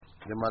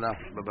Gemara,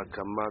 Bava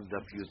Kamma,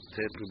 Daf Yud.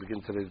 We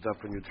begin today's Daf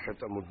on Yud Het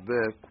Amud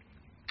Bet,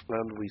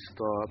 and we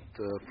start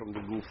from the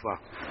Gufa.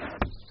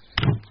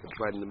 It's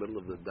right in the middle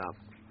of the Daf.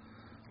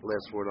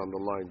 Last word on the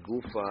line.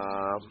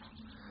 Gufa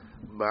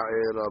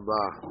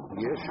Ba'eraba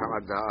Yesh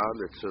Ha'ada'a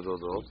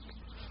Letzerorot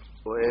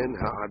O'en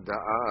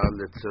Ha'ada'a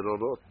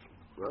Letzerorot.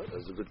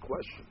 That's a good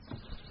question.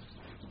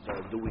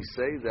 Do we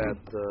say that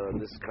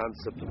this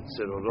concept of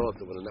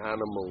tzerorot, when an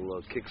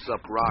animal kicks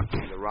up rocks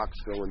and the rocks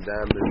go and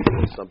damage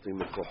or something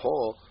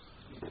mekoho,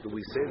 do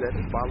we say that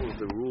it follows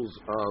the rules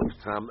of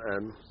tam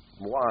and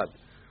muad?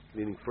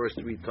 Meaning first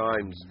 3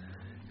 times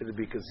it would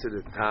be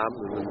considered tam,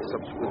 and then the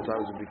subsequent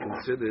times it would be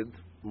considered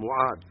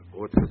muad.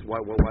 Or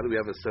why do we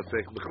have a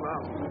sefek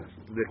b'chlal?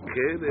 The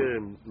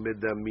kerem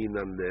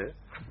medaminan le,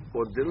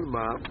 or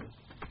dilma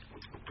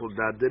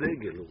tolda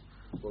deregelu.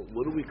 Well,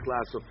 what do we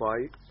classify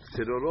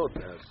tzerorot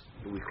as?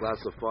 Do we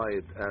classify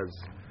it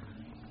as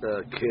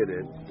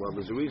keren? Well,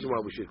 there's a reason why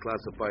we should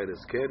classify it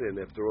as keren.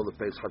 After all, it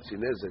pays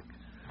hatzinezek.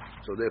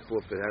 So therefore,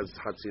 if it has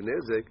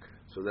hatzinezek,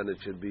 so then it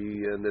should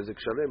be nezek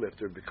shalem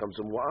after it becomes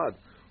a muad.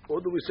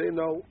 Or do we say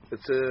no?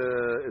 It's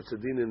a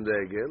din in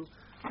regel,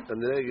 and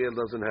the regel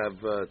doesn't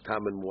have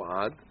tam and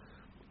muad,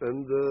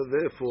 and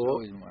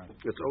therefore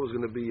it's always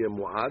going to be a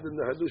muad. And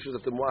the hadush is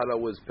that the muad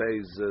always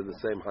pays the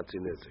same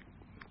hatzinezek.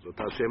 So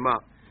tashema.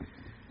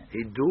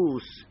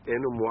 Hidus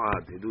enu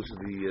muad. Hidus is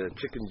the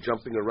chicken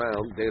jumping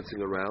around,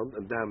 dancing around,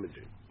 and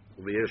damaging.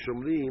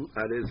 V'yeshomrim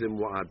arezim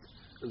muad.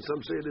 And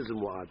some say it is a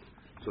muad.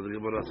 So the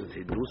Gemara says,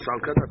 Hidus al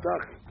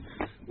kadatach.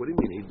 What do you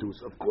mean Hidus?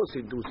 Of course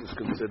Hidus is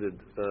considered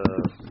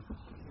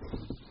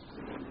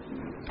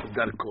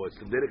darko. It's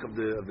the derek of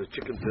the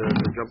chicken to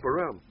jump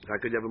around. How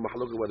could you have a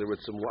mahlukah whether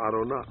it's a muad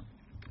or not?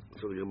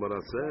 So the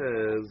Gemara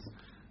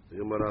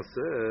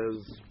says,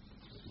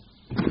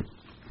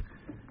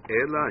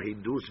 Ela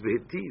hidus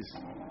v'hitis.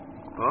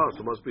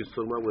 So must be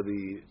talking about where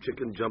the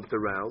chicken jumped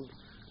around,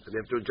 and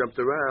after it jumped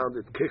around,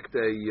 it kicked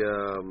a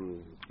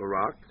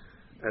rock,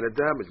 and it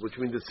damaged, which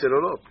means it's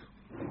tzerorot.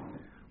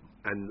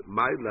 And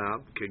my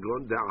lab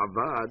kegon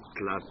da'avad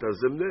tlata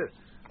zemneh,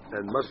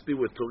 and must be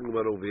we're talking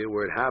about over here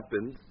where it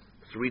happened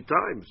 3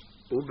 times.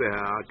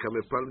 Ubeha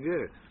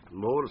kamepalgeh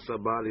mor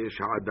sabar yesh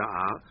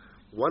ha'ada'a.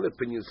 One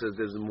opinion says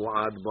there's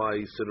muad by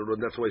tzerorot.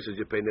 That's why it says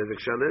you pay nezek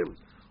shalem.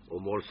 Or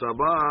mor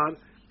sabar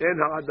en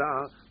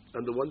ha'ada'a.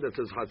 And the one that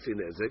says hatzi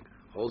nezek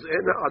holds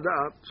en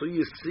ha'ada'a. So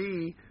you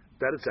see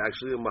that it's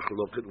actually a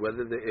mahloket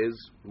whether there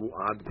is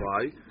muad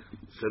by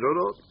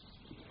tzerorot.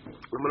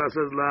 Gemara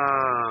says la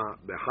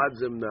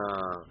behadzimna.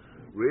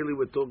 Really,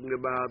 we're talking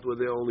about where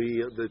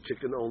the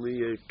chicken only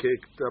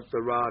kicked up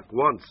the rock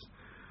once.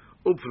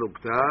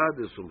 Upflukta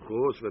the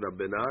sumchos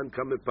v'rabbanan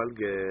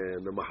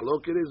kamepalgen. The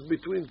mahloket is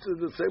between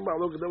the same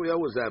mahloket that we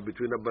always have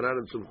between Rabbanan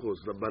and sumchos.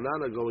 The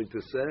banana going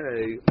to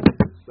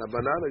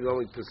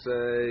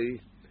say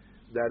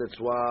that it's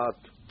what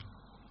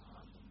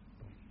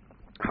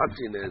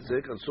hatzi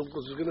nezek, and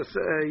sumchos is going to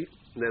say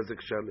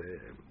nezek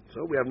shalem. So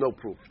we have no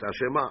proof.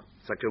 Tashema,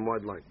 second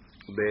wide line.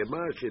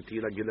 Be'ema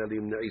shetila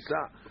gilalim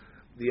ne'isa.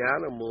 The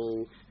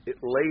animal, it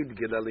laid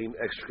gilalim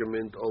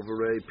excrement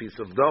over a piece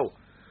of dough,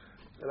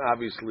 and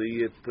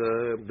obviously it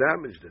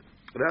damaged it.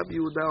 Rabbi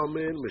Yehuda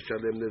omer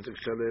mishalem nezek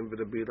shalem,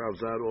 v'Rabbi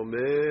Elazar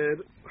omer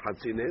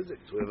hatzi nezek.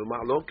 So we have a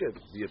ma'loket.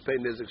 Do you pay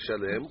nezek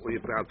shalem or you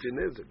pay hatzi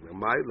nezek? Now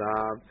my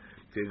love.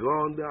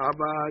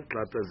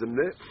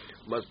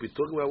 Must be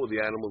talking about where the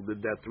animal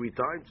did that 3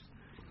 times.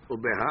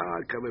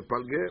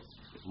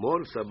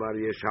 Mor sabar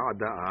yesh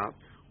ha'ada'a,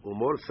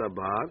 umor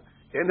sabar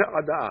en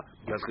ha'ada'a.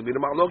 That's going to be the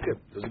ma'loket.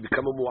 Does it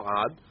become a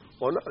mu'ad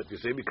or not? If you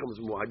say it becomes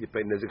mu'ad, you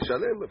pay nezek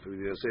shalem. If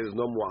you say there's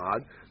no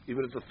mu'ad,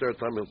 even if the 3rd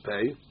time he'll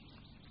pay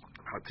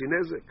hatzi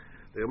nezek.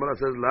 The Gemara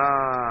says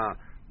la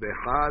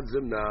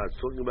behadzimna. It's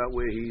talking about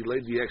where he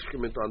laid the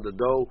excrement on the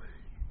dough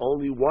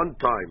only 1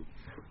 time.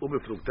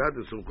 Ubefruktat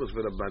the sumchus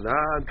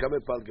v'Rabbanan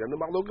kamepalgen. The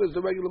mahlok is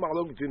the regular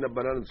mahlok between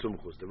Rabbanan and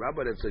sumchus. The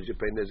rabbi that says you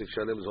pay nezek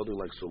shalem is holding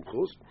like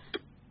sumchus.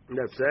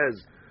 That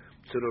says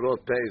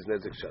tzerorot pays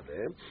nezek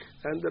shalem,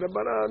 and the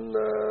Rabbanan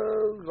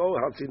go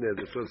hatzi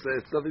nezek. So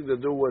it's nothing to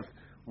do with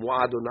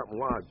muad or not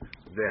muad.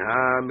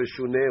 Veha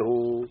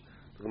mishunehu.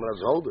 The Gemara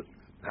says hold it.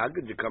 How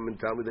could you come and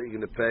tell me that you're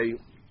going to pay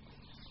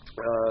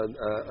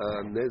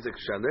nezek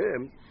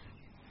shalem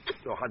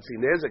or hatzi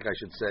nezek? I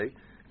should say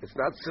it's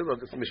not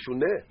tzerorot. It's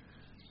mishuneh.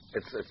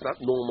 It's not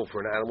normal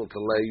for an animal to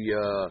lay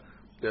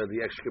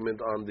the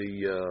excrement on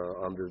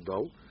the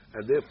dough,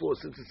 and therefore,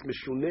 since it's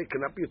mishuneh,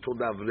 cannot be a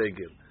todah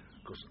v'regel,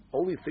 because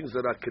only things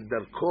that are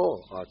kedarko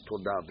are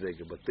todah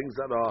v'regel, but things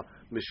that are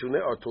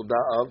mishuneh are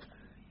todah of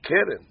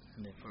keren.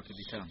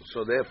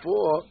 So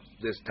therefore,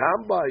 there's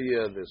tam by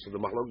this. So the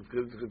mahlok,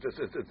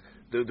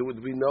 there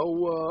would be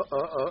no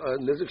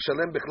nezek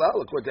shalem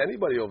bichlal according to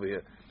anybody over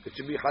here. It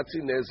should be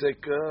hatzi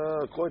nezek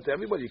according to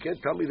everybody. You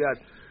can't tell me that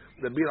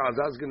the Bir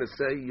Azaz is going to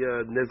say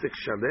nezek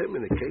shalem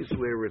in a case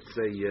where it's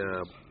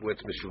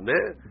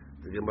mishuneh.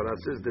 The Gemara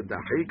says the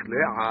dahik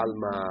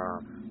le'alma.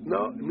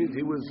 No, it means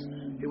he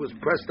was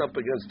pressed up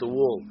against the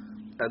wall,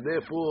 and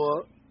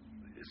therefore,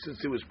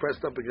 since he was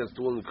pressed up against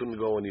the wall and couldn't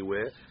go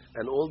anywhere,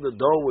 and all the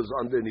dough was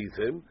underneath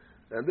him,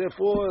 and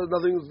therefore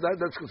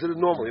that's considered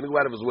normal. He didn't go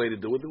out of his way to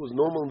do it. It was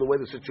normal in the way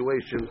the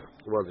situation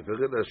was. If you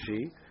look at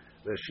Rashi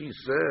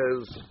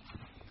says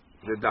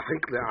the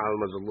dahik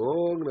le'alma, the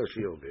long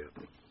Rashi over here.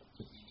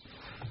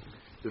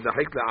 The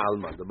dahik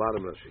le'alma, the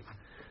bottom Rashi.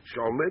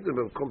 שעומד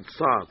במקום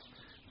צר,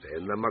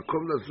 ואין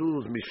למקום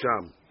לזוז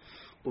משם,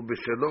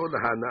 ובשלו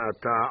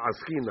להנאתה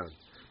עסקינן.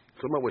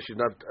 So much she's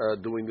not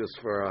doing this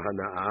for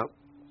הנאה,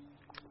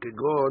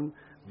 כגון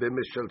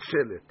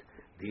במשלשלת,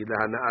 די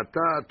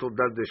להנאתה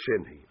תולדת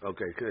דשן היא.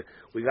 Okay,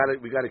 we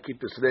got to keep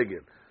this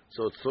regel.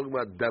 So it's talking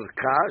about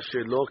דרכה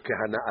שלו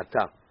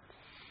כהנאתה.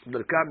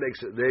 דרכה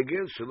makes it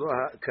regel, שלו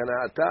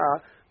כהנאתה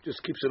just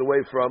keeps it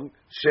away from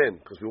shen,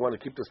 because we want to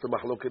keep this to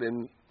mahloket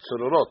in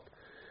tzororot.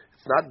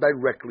 It's not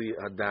directly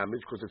a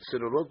damage because it's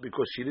tzororot,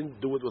 because she didn't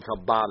do it with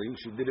her body,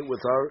 she did it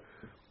with her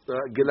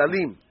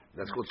gilalim.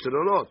 That's called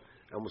tzororot.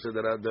 And we'll say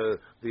that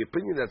the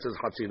opinion that says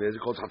Hatzi Nezik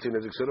holds Hatzi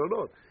Nezik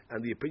Tzororot,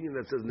 and the opinion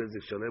that says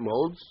Nezik Shalem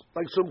holds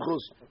like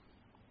Sumchus.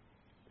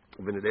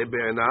 V'nidei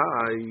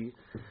be'enai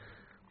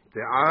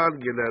de'al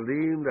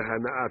gilalim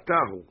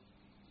lehana'atahu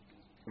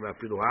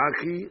v'afilu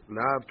hachi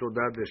lav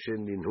todah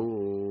deshen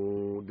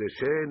ninhu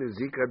deshen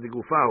zika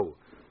digufahu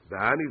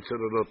v'hani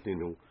tzororot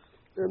ninhu.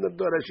 And the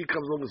Rashi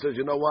comes along and says,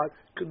 you know what?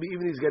 Could be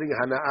even he's getting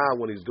hana'ah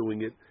when he's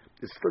doing it.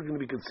 It's still going to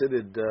be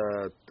considered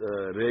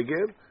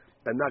regel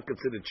and not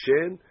considered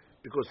shen,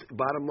 because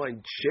bottom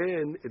line,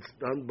 shen, it's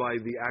done by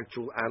the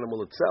actual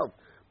animal itself.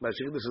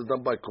 This is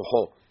done by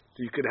koho. So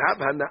you could have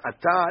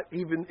hana'ata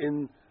even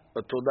in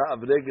a todah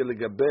of regel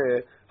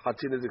legabe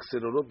hatzin nezik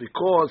tzororot,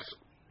 because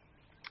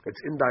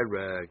it's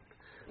indirect.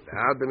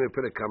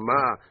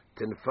 Kamma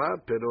tenfa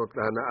perot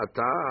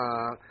lehana'ata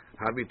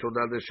havi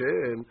todah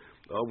deshen.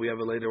 Oh, we have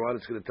it later on.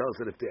 It's going to tell us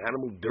that if the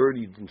animal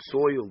dirtied and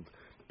soiled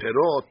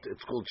perot,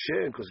 it's called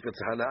shen because it gets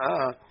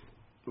hana'ah.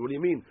 What do you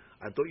mean?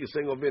 I thought you're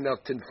saying over here now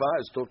tinfa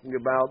is talking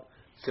about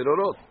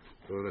tzororot.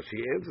 So she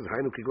answers,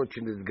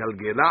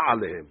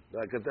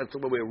 that's the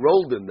way we're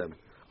rolled in them.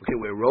 Okay,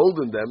 we're rolled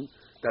in them.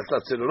 That's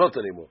not tzororot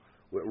anymore.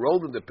 We're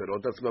rolled in the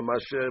perot. That's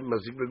mamash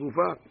mazik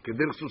begufa.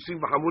 Keder susim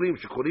v'hamurim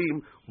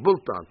shechorim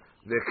bultan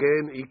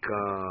v'chen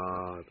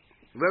ikar.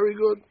 Very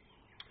good.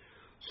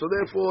 So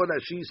therefore,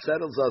 that she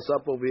settles us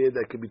up over here,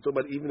 that can be talking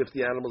about even if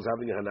the animal is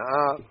having a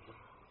hana'ah,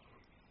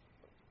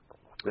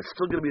 it's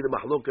still going to be the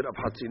mahloket of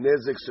hatzi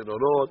nezik,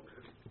 tzororot,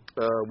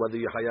 whether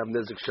you have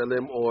nezik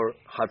shalem or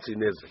hatzi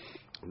nezik.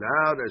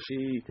 Now that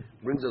she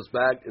brings us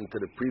back into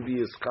the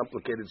previous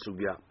complicated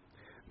sugya.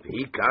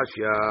 V'hi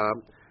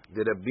kashya,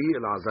 the Rabbi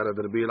el-Azar,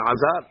 the Rabbi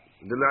el-Azar,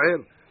 the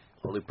La'el.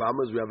 Only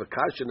problem is we have a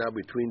kashya now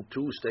between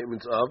two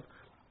statements of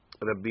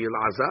Rabbi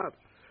el-Azar.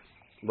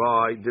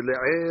 By the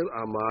La'el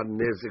amar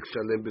nezik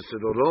shalem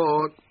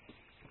b'tzororot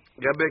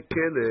gabe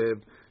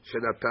kelev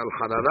shenatal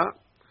harara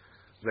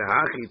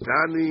v'hachi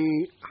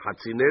tani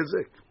hatzi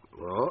nezik.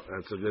 Well,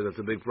 that's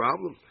a big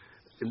problem.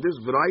 In this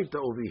Braita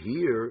over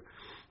here,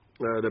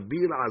 Rabbi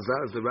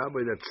el-Azar is the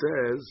rabbi that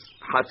says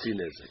hatzi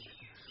nezik.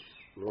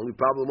 The only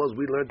problem was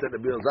we learned that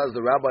Rabbi el-Azar is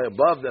the rabbi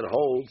above that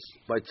holds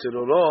by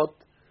tzororot,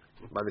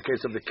 by the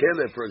case of the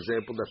kelev, for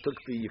example, that took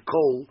the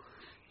yikol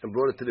and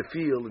brought it to the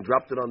field and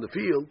dropped it on the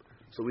field.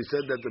 So we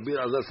said that the Rabbi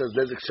el-Azar says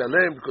nezik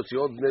shalem because he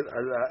holds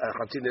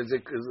hatzi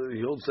nezik.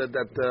 He holds said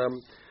that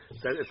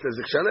it's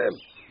nezik shalem.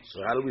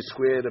 So how do we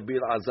square Rabbi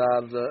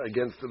el-Azar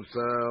against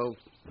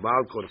himself?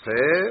 Baal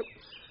korfeh,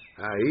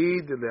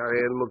 ha'id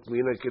le'el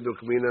mukmina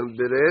kedukmina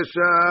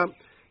beresha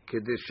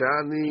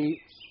kedeshani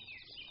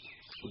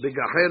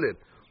begachelet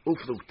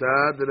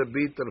ufnukta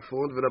Rabbi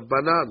Tarfon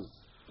v'Rabbanan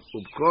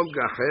ubkom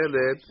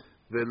gachelet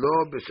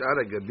velo b'shar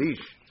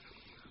hagadish,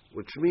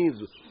 which means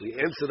we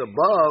answered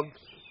above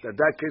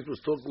that case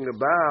was talking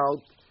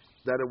about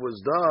that it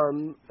was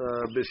done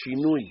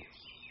b'shinui.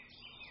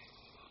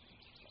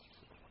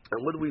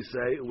 And what do we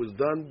say? It was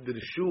done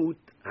b'reshut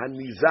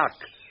hanizak.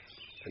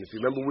 And if you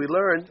remember, we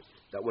learned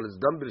that when it's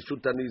done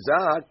b'reshut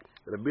hanizak,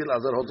 Rabbi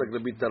el-Azar holds like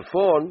Rabbi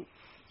Tarfon.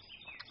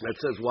 That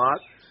says what?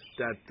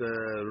 That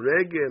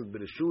regel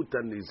b'reshut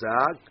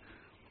hanizak,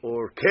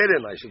 or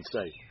keren, I should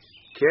say,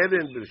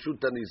 keren b'reshut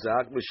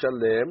hanizak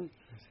mishalem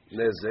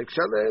nezek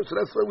shalem. So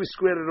that's why we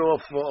squared it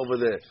off over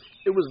there.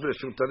 It was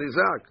b'reshut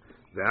hanizak.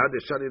 Ve'ad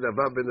yeshani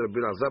rava ben Rabbi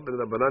el-Azar ben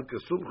Rabbanan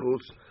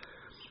kesumchus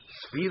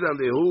sfira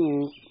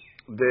lehu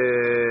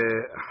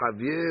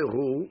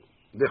dehavyehu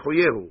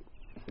dechoyehu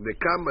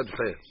dekam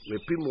madcheh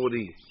lepi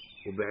mori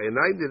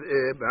ube'enai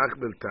nir'eh be'ach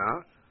belta.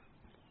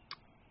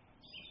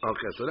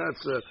 Okay, so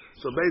that's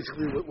so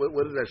basically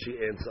what did she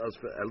answer us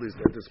for, at least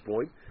at this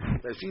point?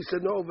 That she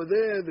said no, over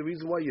there the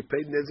reason why you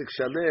paid nezik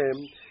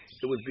shalem,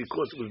 it was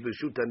because it was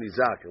b'reshut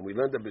hanizak, and we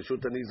learned that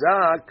b'reshut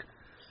hanizak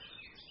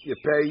you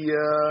pay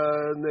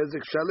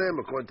nezik shalem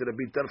according to the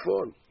Rabbi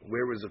Tarfon.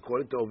 Whereas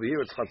according to over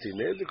here it's hatzi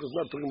nezik. It's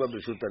not talking about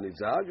b'reshut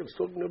hanizak. It's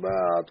talking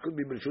about could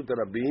be b'reshut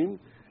rabim,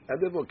 and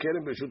therefore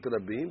keren b'reshut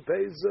rabim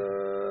pays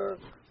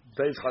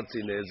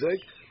hatzi nezik,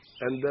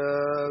 and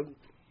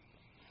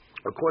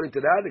according to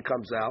that it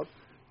comes out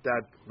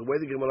that the way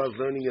the Gemara is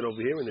learning it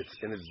over here, and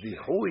it's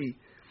dihui,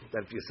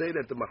 that if you say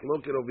that the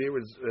machloket over here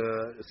is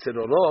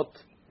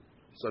Sirorot,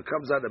 so it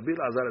comes out, the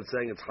Bil Azar is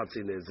saying it's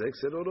Hatzi Nezek,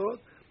 Sirorot,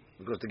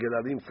 because the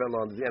Gelalim fell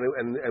on the,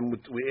 and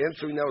we're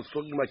answering now, it's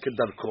talking about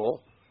Kedarko.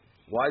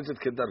 Why is it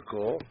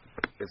Kedarko?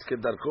 It's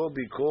Kedarko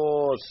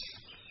because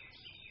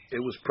it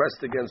was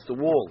pressed against the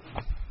wall.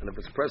 And if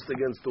it's pressed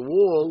against the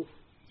wall,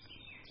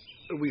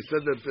 we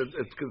said that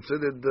it's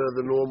considered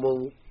the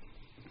normal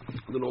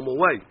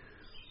way.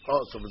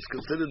 Oh, so if it's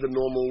considered the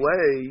normal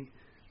way,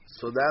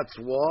 so that's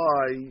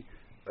why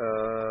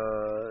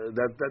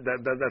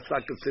that's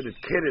not considered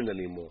keren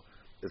anymore.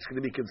 It's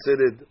going to be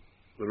considered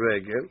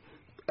regel.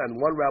 And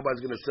one rabbi is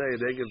going to say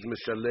regel is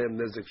mishalem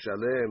nezik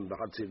shalem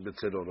b'chatzit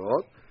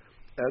b'tzirorot,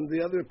 and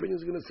the other opinion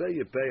is going to say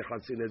you pay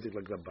chatzit nezik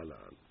like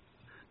Rabbanan.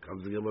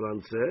 Comes the Gemara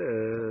and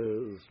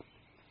says.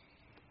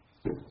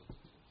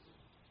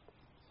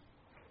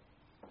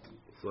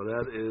 So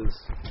that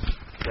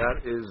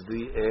is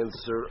the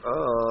answer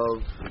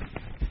of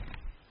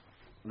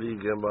the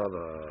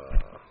Gemara.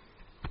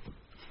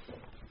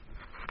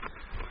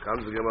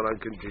 Comes the Gemara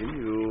and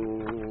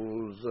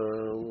continues.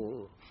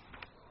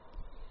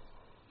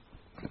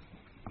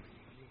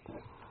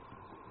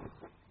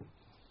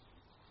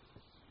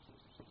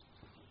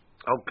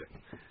 Okay.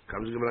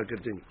 Comes the Gemara and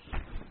continues.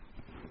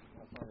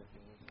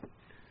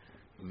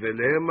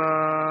 Velema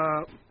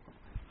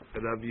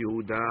Rav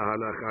Yehuda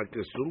halacha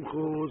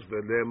kesumchus,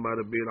 velema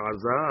Rabbi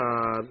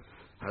Elazar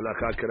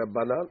halacha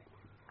kerabbanan.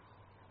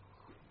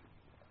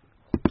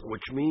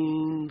 Which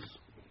means,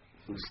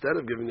 instead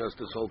of giving us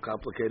this whole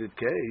complicated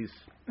case,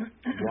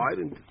 why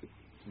didn't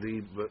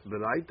the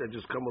Beraita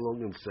just come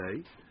along and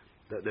say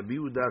that Rabbi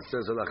Yehuda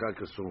says halacha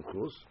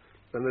kesumchus,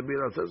 and Rabbi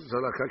Elazar says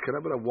halacha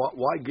kerabbanan?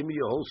 Why give me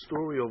a whole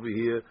story over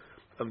here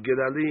of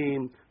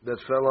Gedalim that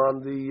fell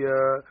on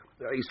the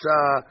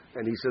Isa,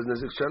 and he says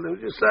Nezik Shalem?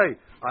 Just say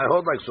I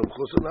hold like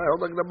Sumchus and I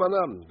hold like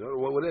Rabbanan.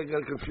 What would they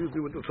get confused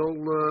me with this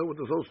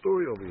whole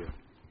story over here?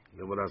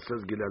 Then when I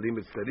says Gedalim,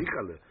 it's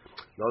Terichale.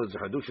 No, there's a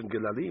Hadush in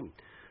Gedalim.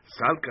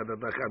 Salka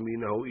datach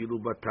aminahu ilu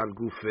batal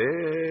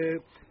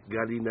gufe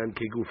galinan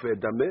ke gufe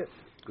dameh.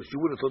 Because you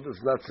would have thought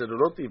it's not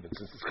Sederot even,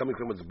 since it's coming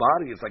from its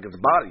body. It's like its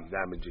body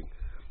damaging.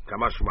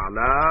 Kamash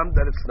ma'alam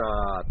that it's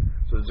not.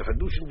 So there's a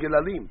Hadush in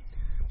Gedalim,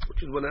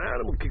 which is when an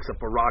animal kicks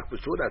up a rock, for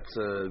sure that's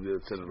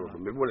Tzedorot.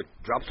 Maybe when it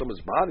drops from his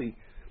body,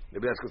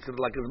 maybe that's considered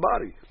like his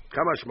body.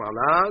 Kamash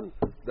malan,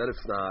 that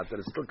it's not, that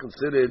it's still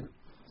considered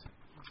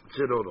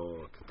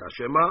Tzedorot.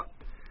 Tashema,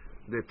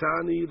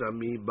 Detani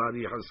Rami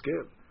Bari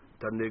Haskel,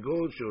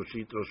 Tanego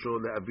Shoshit Rosho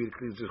Le'avir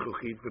Kli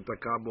Zichuchit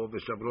V'takabo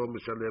V'shavro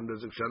M'shalem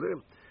Nezik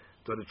Shalem.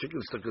 So the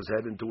chicken stuck his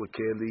head into a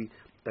keli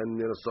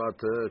and started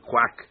to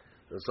quack,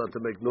 and started to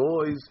make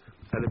noise,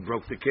 and it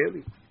broke the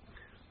keli.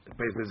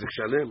 Pays Nezik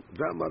Shalem.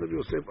 V'amar Rav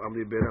Yosef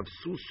Amri Berav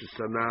Sus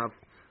Sanav,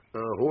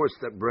 horse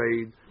that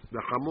brayed,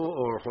 the Hamor,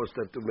 or horse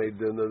that made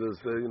the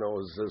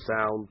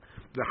sound.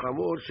 The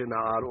Hamor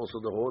Shenar, also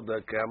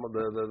the camel,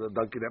 the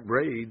donkey that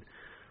brayed,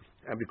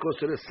 and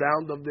because of the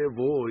sound of their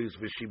voice,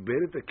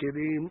 V'shiberet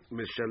Akirim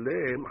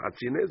Mishalem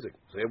Hatzi Nezik.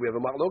 So here we have a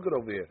machloket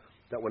over here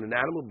that when an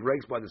animal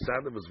breaks by the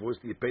sound of his voice,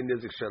 do you pay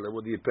Nezik Shalem?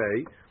 What do you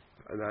pay?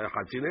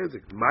 Hatzi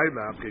Nezik. My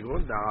lab,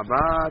 Kegon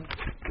Da'avad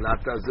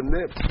Lata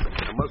Zemnet.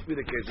 It must be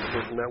the case of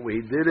talking that where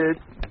he did it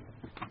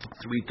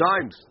 3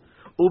 times.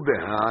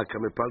 Ubeha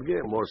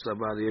kamepalge more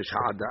sabar yesh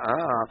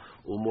ha'ada'a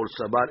umor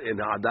sabar in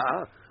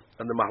ha'ada'a.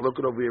 And the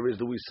mahloket over here is,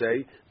 do we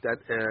say that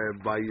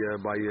by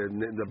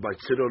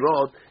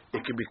tzirorot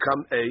it can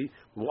become a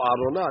mu'ar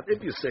or not?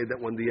 If you say that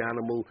when the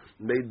animal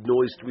made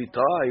noise 3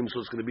 times, so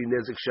it's going to be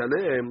nezik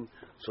shalem,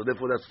 so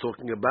therefore that's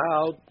talking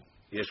about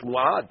yesh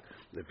mu'ad.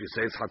 If you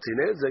say it's hatzi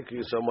nezik,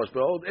 you so much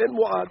behold in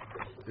mu'ad.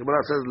 The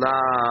Gemara says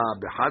la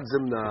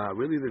behadzimna.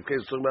 Really, the case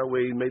is talking about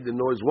where he made the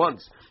noise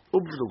once.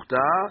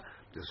 Ubvlukta.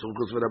 Then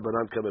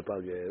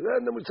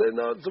we say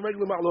no, it's a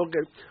regular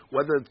mahloket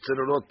whether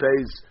tzirorot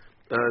pays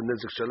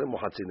nezik shalem or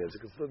hatzi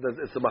nezik.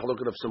 It's the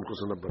mahloket of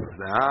Simchus and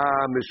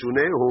Rabbanan.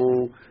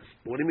 Mishunehu.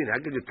 What do you mean? How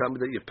can you tell me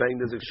that you're paying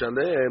nezik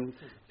shalem?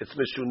 It's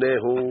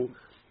mishunehu.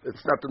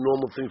 It's not the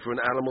normal thing for an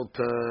animal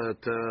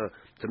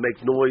to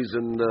make noise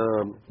and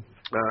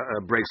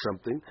break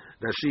something.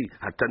 That she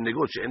hatan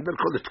negotiate and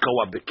call it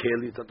koa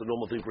bekeli. It's not the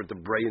normal thing for it to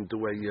bray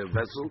into a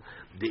vessel.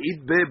 The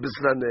eat be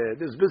bislaneh.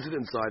 There's visit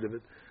inside of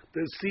it.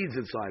 There's seeds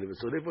inside of it,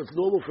 so therefore it's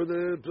normal for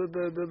the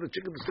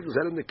chicken to stick his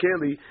head in the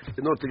keli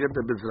in order to get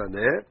the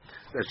bizraneh.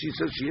 That she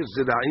says she is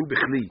zira'im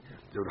b'chli.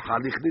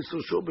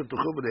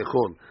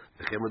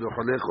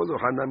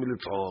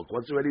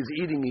 Once already he's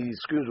eating, he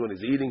screams when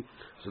he's eating,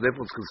 so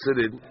therefore it's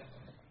considered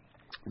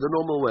the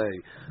normal way.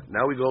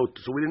 Now we go,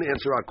 so we didn't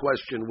answer our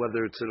question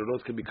whether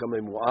tzirorot can become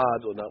a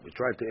mu'ad or not. We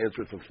tried to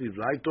answer it from Steve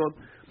Zaiton,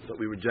 but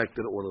we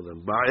rejected all of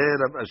them.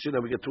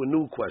 We get to a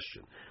new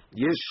question.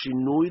 Yes,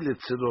 shinui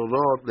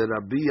l'tzirorot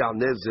l'rabi al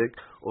nezik,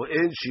 or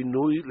en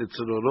shinui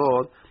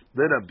l'tzirorot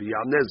l'rabi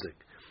al nezik.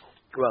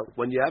 Well,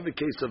 when you have a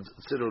case of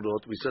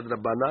tzirorot, we said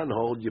Rabbanan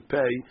hold, you pay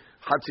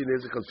hatzi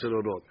nezik on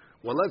tzirorot.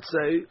 Well, let's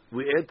say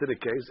we add to the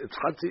case, it's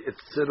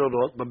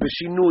tzirorot, but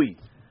b'shinui.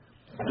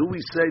 Do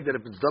we say that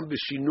if it's done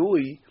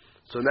b'shinui,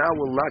 so now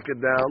we'll knock it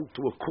down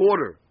to a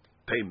quarter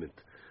payment.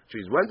 Which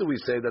means, when do we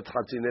say that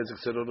Chatzi Nezek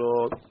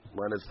Tzirorot?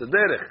 When it's the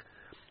derech.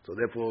 So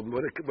therefore,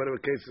 whatever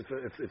case,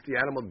 if the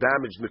animal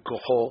damaged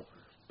Mikoho,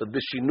 but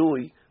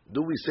Bishinui,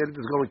 do we say that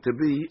it's going to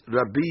be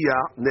Rabbiya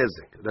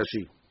Nezek?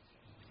 Rashi.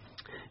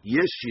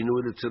 Yes,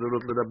 Shinui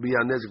Tzirorot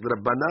Rabbiya Nezek,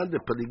 Rabbanan de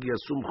Paligia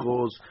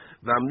Sumchos,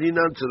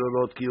 Vamninan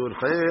Tzirorot Ki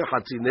Urche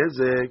Chatzi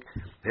Nezek,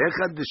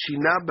 Hechad de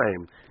Shina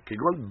Bahem,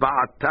 Kegon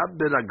Ba'atab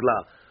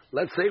Beragla.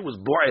 Let's say it was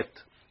Bo'et,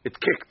 it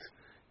kicked,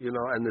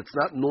 and it's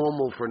not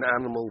normal for an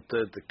animal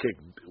to kick.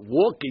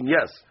 Walking,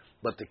 yes,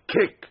 but to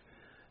kick,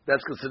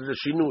 that's considered a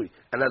shinui.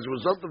 And as a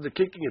result of the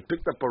kicking, it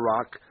picked up a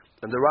rock,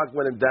 and the rock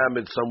went and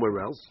damaged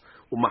somewhere else.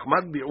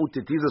 Umahmad bi'ut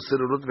etiza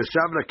sirurut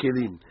v'shavra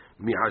kelim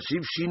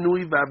mihashiv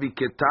shinui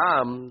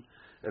v'aviketam.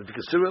 And if you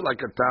consider it like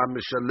a tam,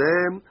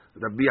 mishalem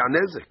rabbi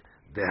anezek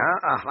deha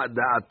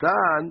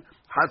ahadatan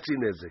hatzi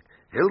nezek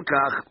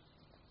hilkach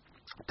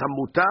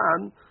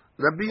tamutan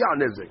rabbi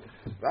anezek.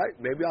 Right?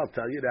 Maybe I'll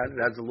tell you that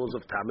it has the laws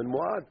of tam and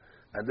muad,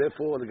 and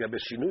therefore the gabe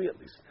shinui at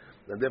least.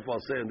 And therefore,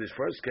 I'll say in this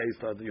first case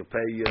that you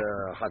pay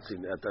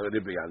Hatzin at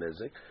Ribi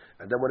Yanezek,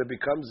 and then when it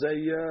becomes a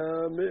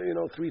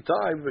 3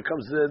 times, it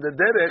becomes the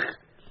derech.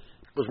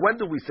 Because when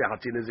do we say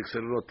Hatzin Nezek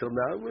Serurot till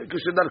now?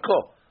 Because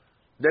Kedarko,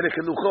 derech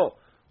elucho.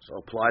 So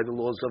apply the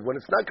laws of when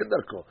it's not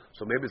Kedarko.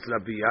 So maybe it's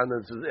Rabbi Yan,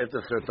 and after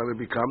the third time it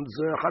becomes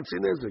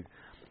Hatzin Nezek.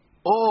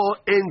 Or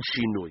En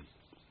Shinui,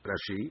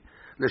 Rashi,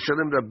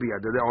 Leshalem Rabbi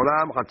Yan, the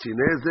Olam Hatzin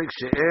Nezek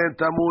she'en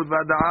tamud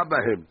v'ada'a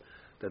bahem.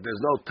 That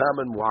there's no tam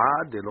and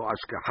muad, there's no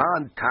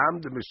ashkahan,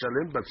 tam, the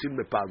mishalim, batsim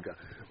lepalga.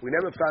 We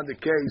never found a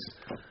case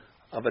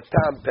of a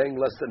tam paying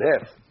less than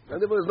half.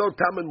 And there was no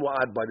tam and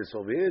muad by this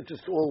over here,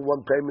 just all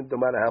one payment no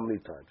matter how many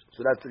times.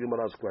 So that's the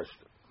Gemara's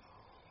question.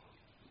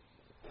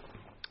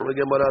 The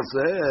Gemara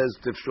says,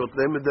 Tifshot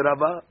lemid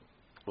Rava.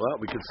 Well,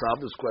 we can solve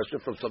this question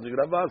from something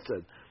Rava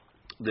said.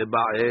 The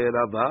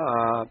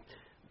Rava.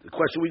 The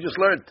question we just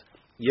learned.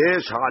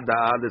 Yesh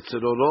ha'ada'a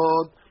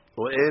letzirorot,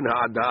 or en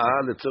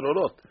ha'ada'a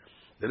letzirorot.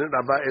 Didn't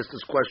Rava ask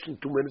this question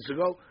 2 minutes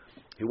ago?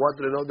 He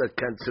wanted to know that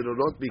can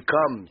tzirorot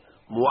become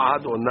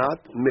mu'ad or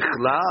not?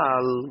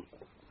 Michlal,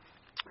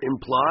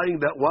 implying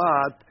that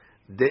what?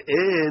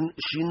 De'en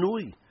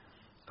shinui.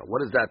 Now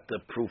what is that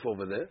proof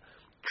over there?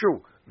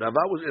 True.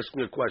 Rava was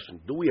asking a question.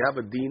 Do we have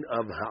a deen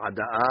of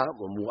ha'ada'a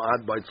or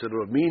mu'ad by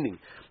tzirorot? Meaning,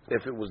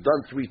 if it was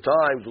done 3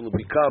 times, will it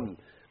become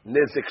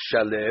nezek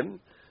shalem?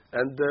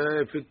 And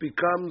if it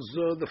becomes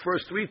the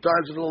first 3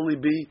 times, it will only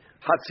be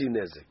hatzi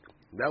nezek.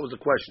 That was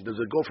the question. Does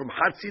it go from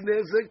Hatzi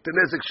Nezek to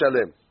Nezek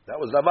Shalem? That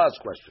was Rava's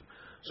question.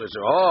 So he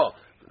said,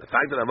 the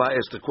fact that Rava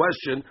asked the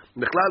question,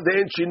 Mechlal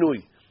de'en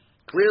shinui.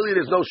 Clearly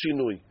there's no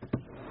shinui.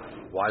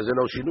 Why is there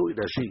no shinui?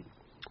 Rashi.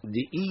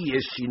 De'i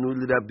yesh shinui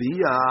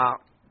l'Rabbiya.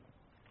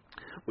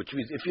 Which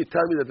means, if you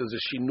tell me that there's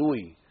a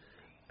shinui,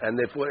 and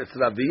therefore it's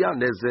Rabbiya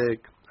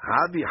Nezek,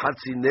 Havi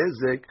Hatzi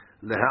Nezek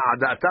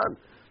leha'adatan,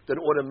 then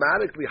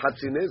automatically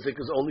Hatzi Nezek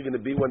is only going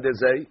to be when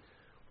there's a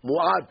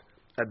mu'ad.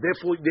 And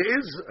therefore, there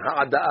is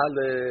ha'ada'a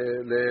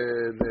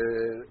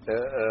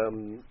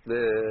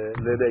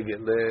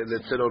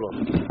לצרורot.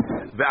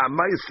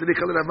 ועמה יסריך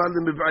על רבן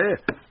למבעה.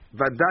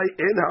 ודאי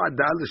אין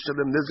ha'ada'a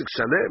לשלם נזק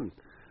שלם.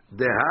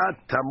 דהה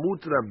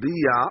תמות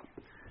רביע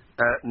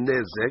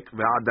נזק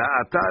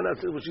והעדאתן.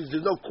 Which is,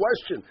 there's no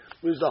question.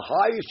 Means the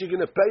highest you're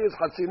going to pay is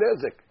Hatzi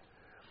Nezek.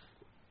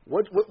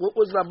 What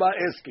was Rabba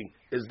asking?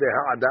 Is there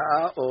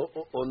ha'ada'a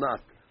or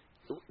not?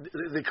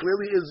 There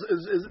clearly is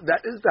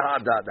that is the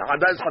hada. The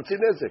hada is Hatzi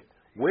Nezek.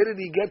 Where did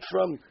he get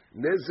from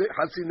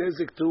Hatzi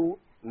Nezek to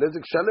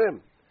Nezek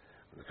Shalem?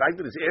 The fact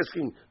that he's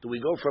asking, do we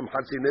go from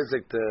Hatzi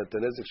Nezek to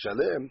Nezek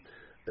Shalem?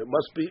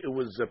 It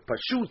was a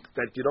pashut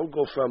that you don't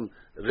go from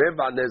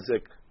Reva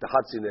Nezek to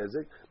Hatzi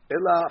Nezek.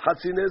 Ela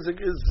Hatzi Nezek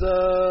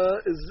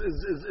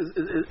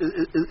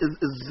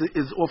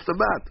is off the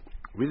bat.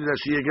 Read it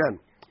Rashi again.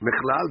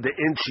 Mechlal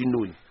de'en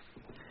shinui.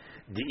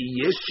 If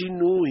you're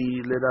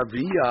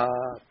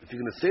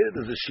going to say that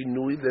there's a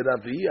shinui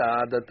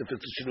leravia, that if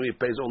it's a shinui it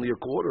pays only a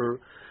quarter,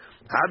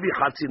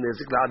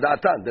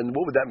 then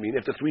what would that mean?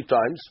 After 3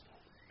 times,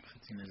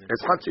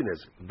 it's Hatzi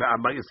Nezek.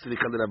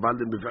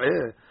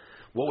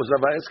 What was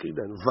Rava asking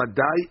then?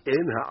 Vadai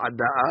en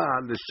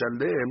ha'ada'a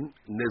l'shalem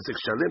nezek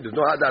shalem. There's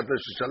no ha'ada'a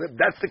l'shalem.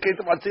 That's the case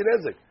of Hatzi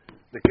Nezek.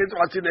 The case of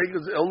Hatzi Nezek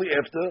is only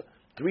after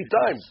 3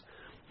 times.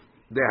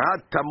 They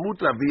had tamut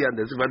Rabbi and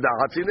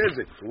Hatzi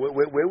Nezek.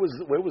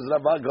 Where was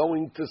Rava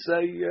going to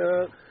say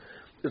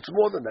it's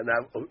more than that?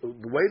 Now,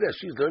 the way that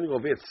she's learning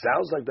over here, it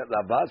sounds like that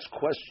Rava's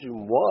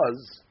question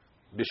was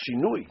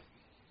b'shinui,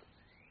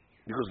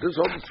 because this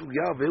whole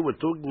sugya over here we're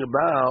talking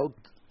about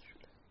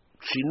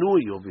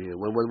shinui over here.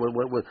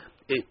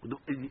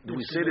 Do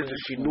we say there's a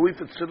shinui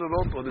for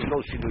tzirorot or there's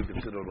no shinui for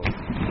tzirorot?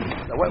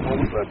 Now, when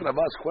we learned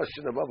Rava's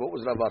question above, what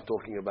was Rava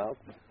talking about?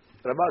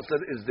 Rava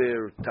said, "Is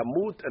there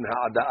tamut and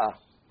ha'ada'a?"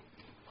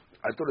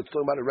 I thought it's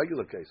talking about a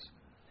regular case.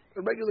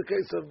 A regular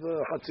case of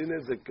Hatzi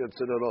Nezek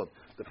Tzirorot.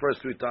 The first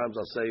 3 times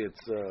I'll say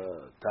it's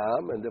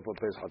Tam, and therefore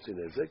pays Hatzi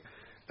Nezek.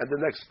 And the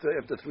next,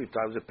 after 3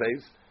 times, it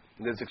pays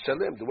Nezek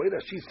Shalem. The way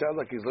that she sounds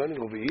like he's learning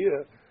over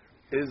here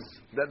is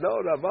that no,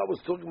 Rava was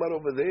talking about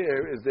over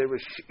there is there a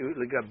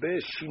legabe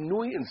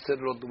shinui in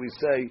Sidrot, do we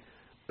say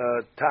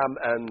tam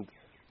and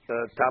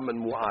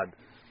muad?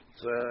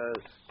 So,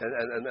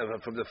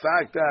 and from the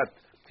fact that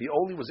he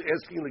only was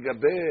asking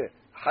legabe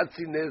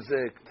hatzi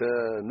nezek to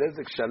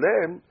nezek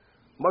shalem,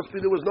 must be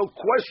there was no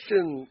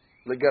question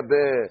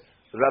legabe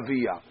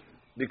ravia,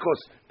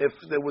 because if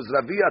there was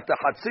ravia to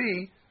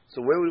hatzi,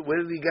 so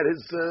where did he get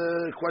his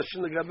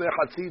question legabe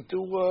hatzi to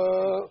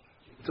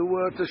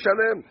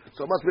shalem?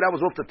 So it must be that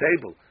was off the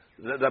table.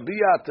 The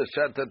Rabia to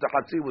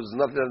Hatzi was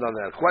nothing on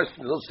that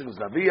question. Those things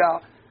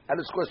Rabia, and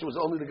this question was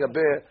only the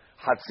Gaber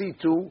Hatzi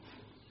to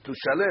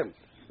Shalem.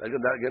 Again,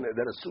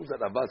 that assumes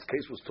that Rabba's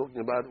case was talking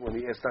about when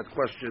he asked that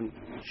question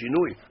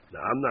Shinui.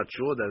 Now I'm not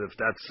sure that if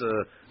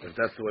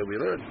that's the way we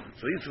learn.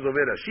 So he says over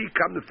there, she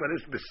come to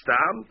finish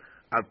Bistam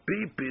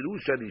Api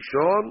Pirush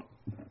Rishon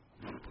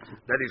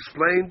that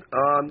explained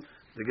on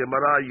the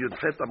Gemara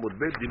Yudchet Amud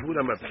Bet Dibur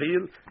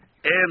Mathil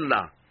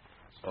Ela.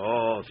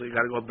 Oh, so you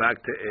got to go back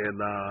to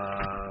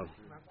Ela.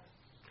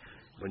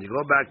 When you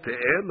go back to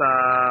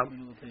Ela,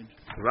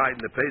 right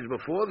in the page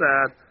before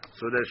that,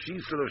 so that she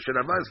sort of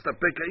Shenavas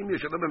Tapek Aim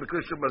Yeshalam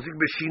Mekrish Mazik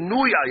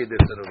Beshinui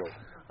Ayedeh Tzedorot.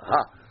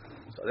 Aha.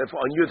 So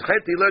therefore, on Yud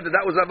Chet he learned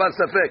that was Avas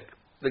Tapek,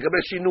 the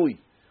Gabe Shinui.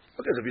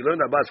 Okay, so if you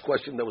learned Avas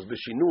question that was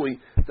Beshinui,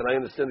 then I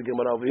understand the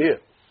Gemara over here.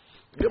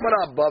 The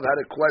Gemara above had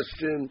a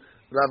question,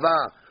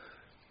 Rava,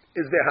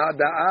 is there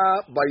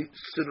Hada'ah by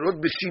Tzedorot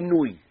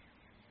Beshinui?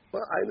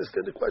 Well, I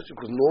understand the question,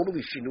 because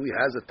normally Shinui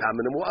has a tam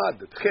and a mu'ad,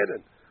 the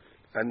tcheren.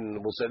 And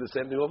we'll say the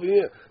same thing over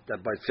here, that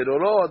by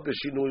Tzedorot, the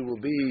Shinui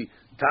will be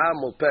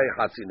tam will pay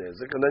Hatzi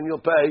Nezek, and then you'll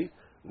pay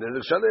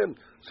Nezek Shalem.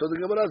 So the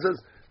Gemara says,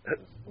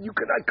 you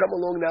cannot come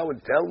along now and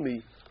tell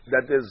me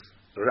that there's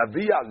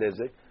Ravia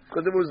Nezek,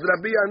 because if it was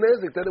Ravia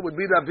Nezek, then it would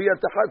be Ravia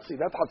to Hatzi,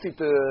 not Hatzi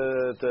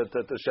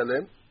to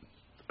Shalem.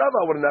 Rava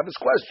wouldn't have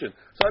his question.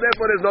 So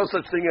therefore there's no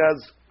such thing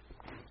as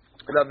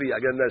Ravia.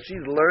 Again, that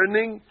she's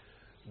learning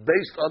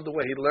based on the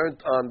way he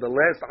learned on the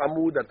last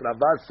Amud that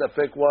Rava's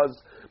Safek was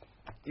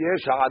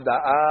Yesh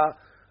Ha'ada'a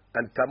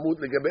and Tamud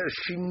Legaber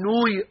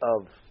Shinui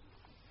of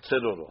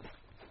Tzedorot.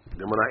 The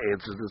Gemara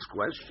answers this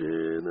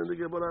question, and the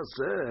Gemara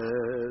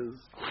says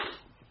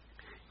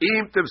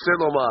Im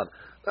Tevsel Omar.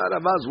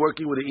 Rava's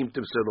working with the Im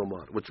Tevsel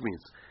Omar, which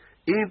means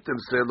Im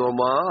Tevsel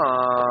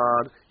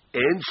Omar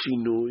and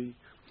Shinui.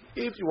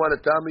 If you want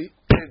to tell me,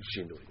 and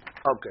Shinui.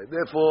 Okay,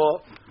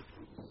 therefore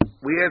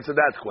we answer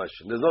that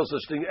question. There's no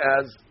such thing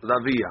as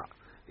Ravia.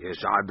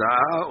 Yesh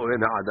Ada'a or En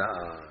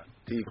Ada'a.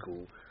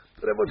 Tiku.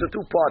 So that was a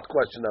two-part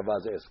question I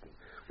was asking.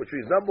 Which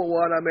means, number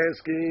one, I'm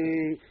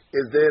asking,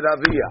 is there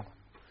Ravia?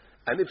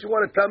 And if you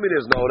want to tell me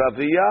there's no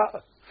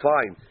Ravia,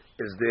 fine.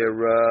 Is there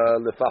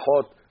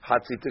Lefachot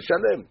Hatzi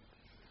Tishalem?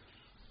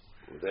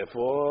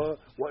 Therefore,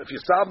 if you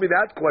solve me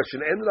that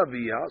question, En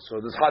Ravia, so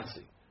there's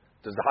Hatzi.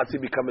 Does the Hatzi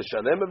become a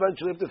Shalem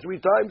eventually after 3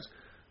 times?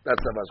 That's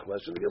the first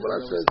question. The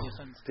Gemara says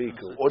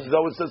Tiku. Or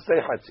though it says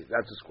say Hatzi.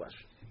 That's his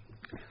question.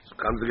 So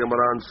comes the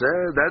Gemara and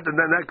says that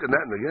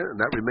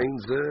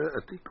remains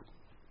a Tiku.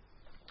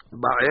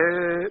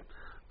 Ba'e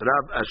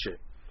Rav Ashe.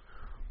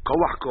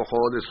 Koach kocho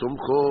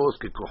lesumchos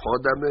ki kocho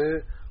dame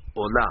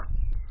ola.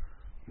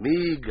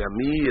 Mi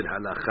gamir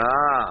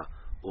halacha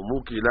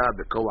umukila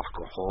bekoach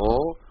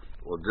kocho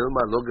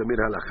odilma lo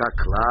gamir halacha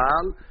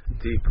klal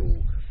Tiku.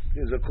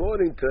 Is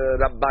according to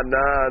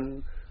Rabbanan.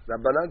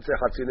 Rabbanan say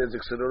Hatzi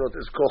Nezek Tzedorot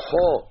is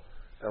Kocho,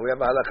 and we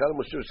have a halakha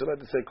Moshe Shemad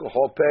to say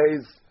Kocho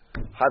pays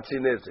Hatzi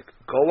Nezek.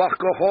 Koach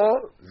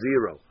Kocho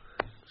 0.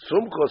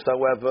 Sumkos,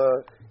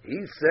 however,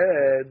 he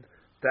said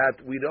that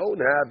we don't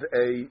have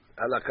a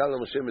halakha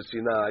Moshe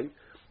Sinai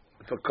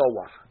for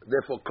Koach.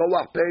 Therefore,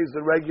 Koach pays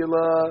the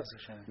regular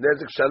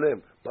Nezek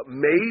Shalem. But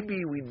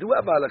maybe we do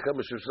have a halakha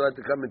Moshe Sinai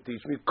to come and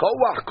teach me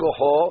Koach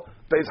Kocho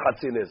pays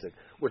Hatzi Nezek.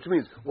 Which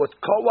means what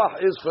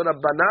Koach is for a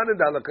banana in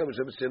the halakha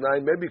Moshe Sinai,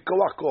 maybe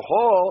Koach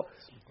Kocho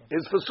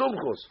is for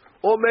Sumchos.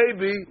 Or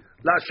maybe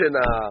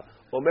Lashena.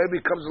 Or maybe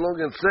he comes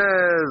along and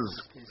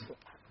says,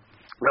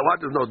 now what,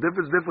 there's no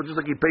difference, therefore just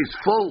like he pays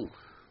full,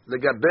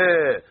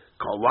 Legabe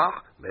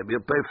Koach, maybe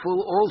he'll pay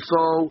full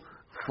also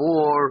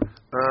for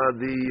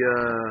the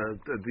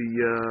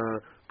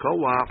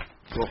Koach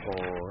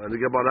Kocho. And the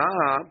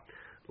Gemara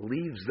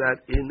leaves that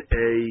in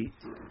a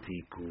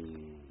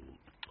Tikkun.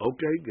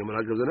 Okay,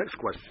 Gemara goes to the next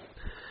question.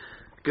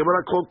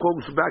 Gemara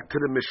goes back to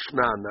the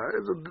Mishnah now.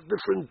 There's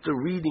different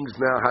readings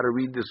now, how to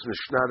read this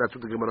Mishnah. That's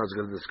what the Gemara is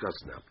going to discuss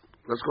now.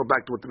 Let's go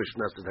back to what the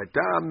Mishnah says. What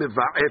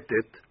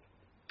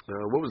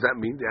does that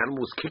mean? The animal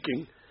was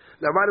kicking.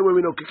 Now, right away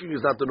we know kicking is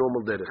not the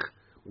normal derech.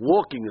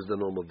 Walking is the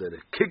normal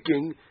derech.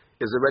 Kicking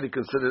is already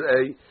considered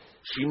a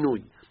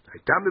shinui.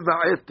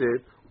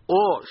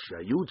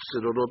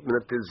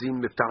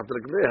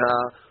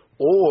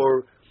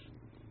 Or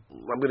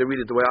I'm going to read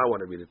it the way I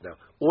want to read it now.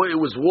 Or it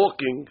was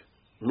walking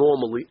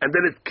normally, and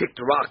then it kicked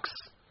rocks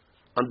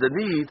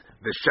underneath.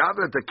 The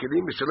Shabbat, the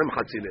Kilim, Mishalem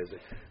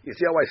Hatzinezek. You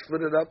see how I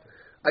split it up?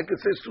 I could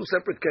say it's 2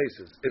 separate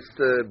cases. It's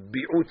the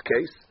Bi'ut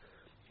case.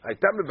 I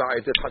tell me about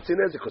it,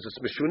 Hatzinezek, because it's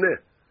Mishuneh.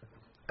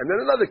 And then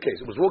another case.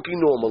 It was walking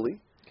normally,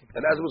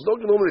 And as it was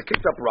normally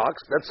kicked up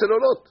rocks, that's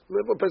Sirorot.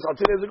 Therefore, pays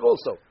Hatzin Nezek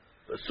also.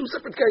 There's two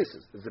separate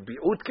cases. There's the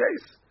Bi'ut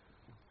case,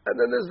 and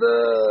then there's the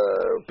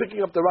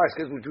picking up the rocks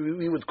case, which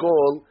we would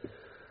call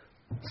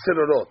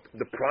Sirorot.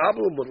 The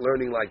problem with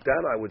learning like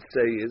that, I would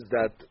say, is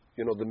that,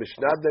 the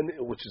Mishnah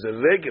then, which is a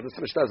regel, this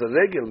Mishnah is a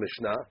regel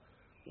Mishnah,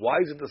 why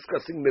is it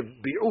discussing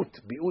Bi'ut?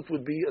 Bi'ut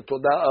would be a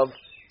Todah of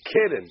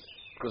Keren,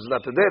 because it's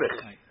not the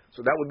Derech. Right.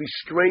 So that would be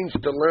strange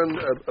to learn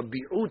a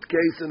Bi'ut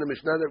case in the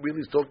Mishnah that really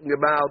is talking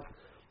about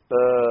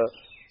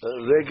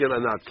regel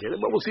and not Keren.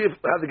 But we'll see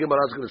how the Gemara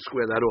is going to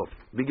square that off.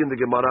 Begin the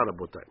Gemara,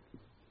 Rabotai.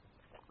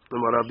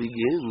 Gemara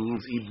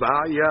begins,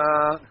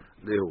 Ibaya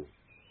Lehu.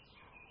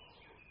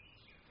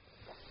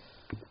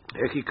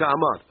 Eki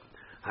Ka'amar.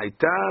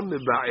 Hayta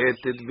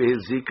meba'etet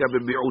vehezika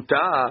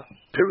bebi'uta.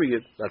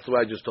 Period. That's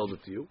why I just told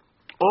it to you.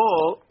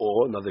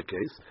 Or another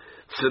case,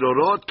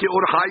 Sirorot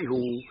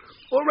ke'orhaihu.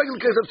 Or regular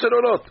case of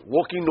Sirorot.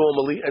 Walking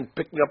normally and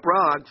picking up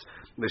rocks.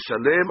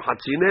 Meshalem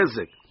Hatzin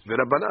Nezek.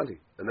 V'Rabbanani.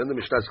 And then the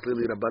Mishnah is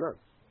clearly Rabbanan.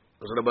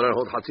 Does Rabbanan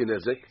hold Hatzin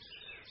Nezek?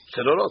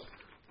 Sirorot.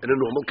 In a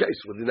normal case,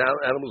 when the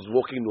animal is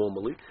walking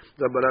normally,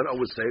 the Rabbanan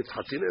always say it's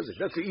Hatzin Nezek.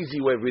 That's the easy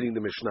way of reading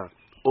the Mishnah.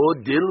 O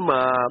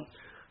Dilma,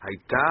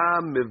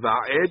 Hayta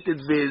meva'etet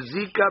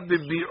ve'ezika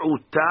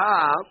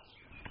bebi'uta,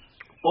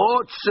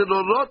 O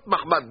Sirorot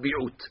machmat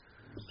bi'ut.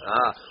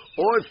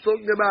 Or it's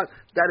talking about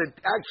that it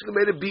actually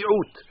made a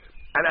bi'ut.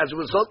 And as a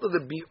result of the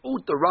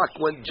bi'ut, the rock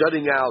went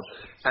jutting out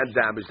and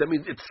damaged. That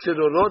means it's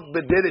Sirorot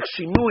b'derech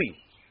shinui.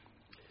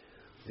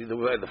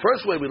 The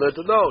first way we learned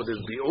to know, there's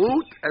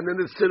bi'ut, and then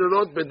there's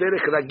Sirorot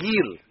b'derech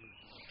ragil.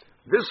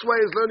 This way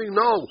is learning,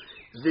 no,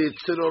 the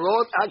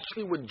Sirorot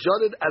actually were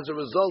jutted as a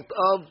result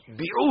of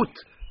bi'ut.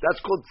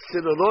 That's called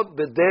Sirorot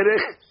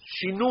b'derech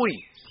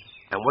shinui.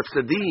 And what's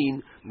the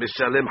deen?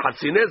 Mishalem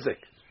Hatzin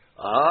Nezek.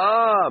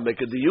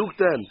 Make a diuk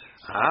then.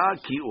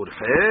 Ki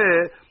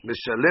urhe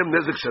mishalem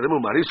nezek shalem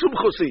umari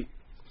sumchosi.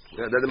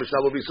 Then the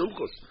Mishnah will be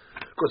sumchos.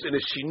 Because in a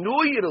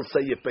shinui it'll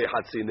say you pay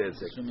Hatzin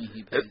Nezek. Assuming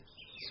he paid,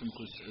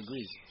 sumchos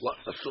agrees. Well,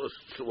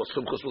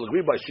 sumchos will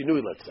agree by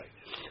shinui, let's say.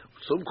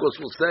 Sumchos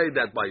will say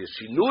that by a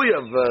shinui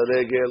of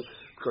regel,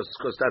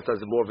 because that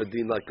has more of a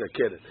deen like a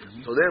keren.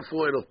 So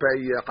therefore it'll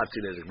pay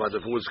Hatzin Nezek. But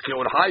if it was ki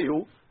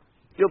urhayu,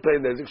 you'll pay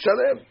nezek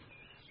shalem.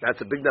 That's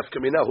a big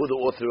nafkamina who the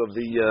author of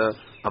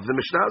the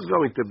Mishnah is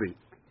going to be.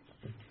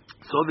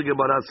 So the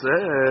Gemara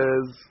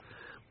says,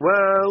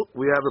 well,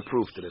 we have a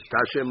proof to this.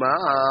 Tashema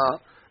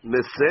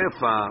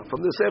mesefa,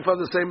 from the sefa of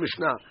the same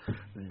Mishnah.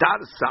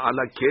 Darsa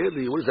ala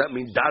keli. What does that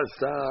mean?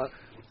 Darsa.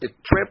 It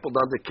trampled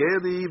on the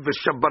keli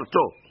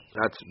v'shabarto.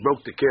 That's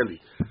broke the keli.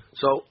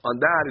 So on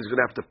that he's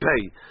going to have to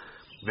pay.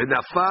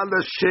 V'nafal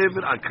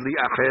shever akli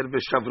acher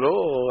v'shavro.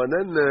 And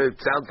then it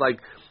sounds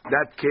like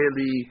that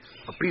keli,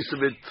 a piece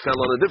of it fell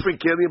on a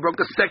different keli and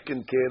broke a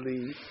second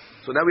keli.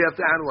 So now we have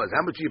to analyze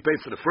how much you pay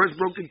for the first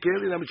broken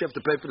keli and how much you have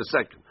to pay for the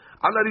second.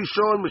 Ala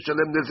rishon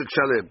mishalem nezek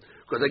shalem,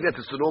 because I guess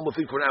it's the normal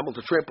thing for an animal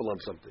to trample on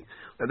something,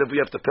 and if we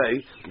have to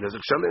pay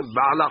nezek shalem.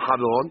 Ba'ala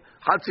charon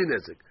Hatzin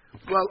Nezek.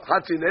 Well,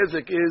 Hatzin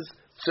Nezek is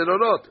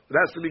Sirorot. It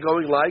has to be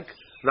going like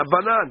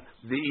Rabbanan.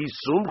 The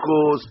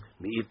isumchos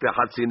mi'ite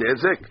Hatzin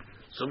Nezek.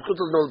 Sumchos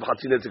doesn't know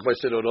Hatzin Nezek by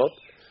Sirorot.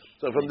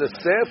 So from the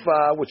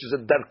sefa, which is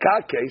a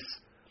darka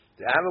case,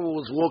 the animal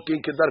was walking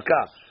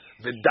kedarka,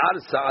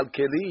 v'darsa al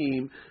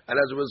kelim, and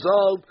as a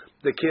result,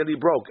 the keli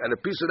broke, and a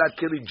piece of that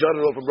keli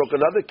jutted off and broke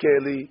another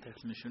keli. That's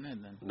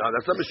mishuned then. No,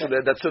 that's not mishuned.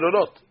 That's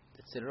Sirorot.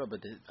 That's Sirorot,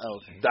 but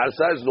okay.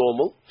 Darsa is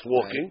normal. It's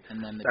walking,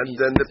 right. And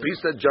then the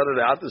piece that jutted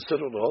out is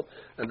Sirorot,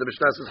 and the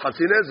Mishnah says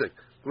Hatzin Nezek.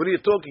 What are you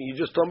talking? You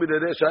just told me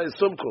the resha is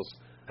sumkos.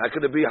 How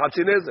could it be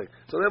Hatzin Nezek?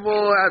 So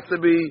therefore, it has to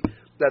be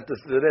that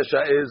the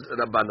resha is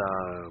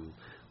Rabbanan.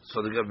 So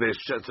the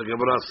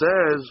Gemara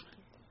says,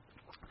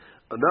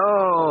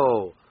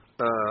 no,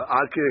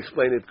 I can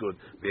explain it good.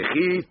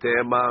 V'chi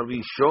tema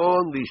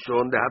rishon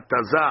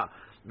lehataza,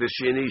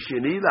 v'sheni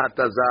sheni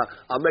lehataza.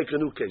 I'll make a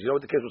new case. You know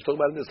what the case was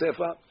talking about in the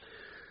sefer?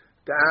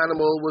 The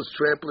animal was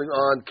trampling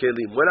on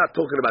kelim. We're not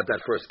talking about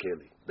that first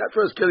keli. That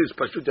first keli is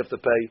pashut. You have to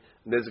pay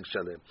nezek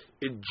shalem.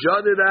 It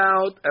jutted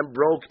out and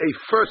broke a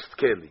first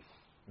keli.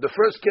 The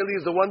first keli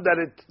is the one that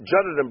it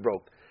jutted and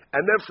broke,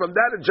 and then from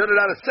that it jutted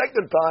out a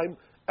second time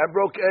and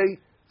broke a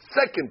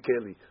second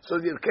keli. So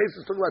the case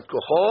is talking about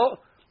koho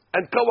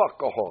and kawach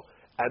koho.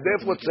 And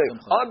therefore, say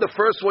on the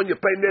first one you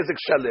pay nezek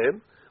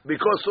shalem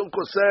because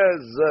Sumko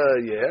says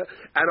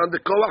and on the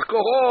kawach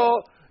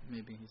koho,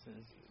 maybe he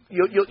says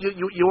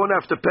you won't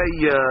have to pay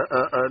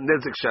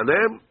nezek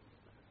shalem.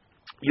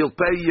 You'll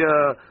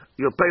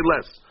pay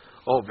less.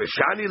 Oh,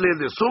 v'shani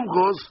le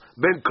sumkos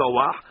ben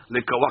kawach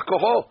le kawach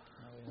koho.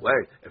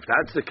 Wait, if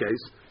that's the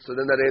case, so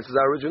then that answers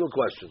our original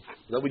question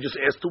that we just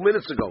asked 2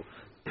 minutes ago.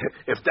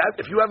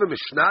 If you have a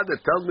Mishnah that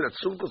tells me that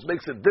Sumkos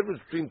makes a difference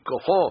between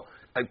Koho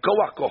and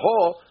Koach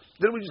Koho,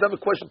 didn't we just have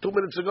a question 2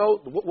 minutes ago?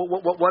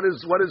 What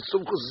is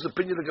Sumkos'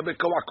 opinion about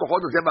Koach Koho?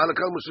 Does he have a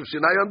halakha Moshe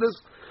Sinai on this?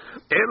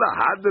 Ela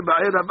had the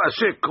ba'er of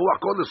Ashek Koach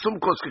Koho the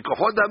Sumkos ki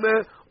Koho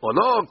dame or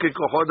no ki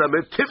Koho dame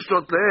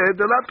tifshot le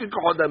delat ki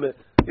Koho dame.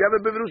 You have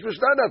a Beverush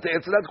Mishnah now to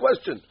answer that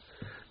question.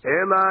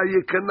 Ela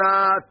you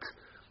cannot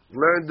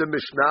learn the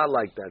Mishnah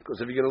like that.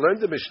 Because if you're going to learn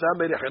the Mishnah,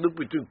 made a chiluk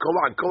between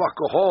koach and koach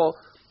koho,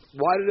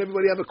 why did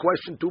everybody have a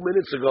question 2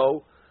 minutes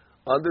ago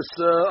on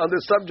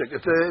this subject?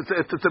 It's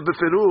a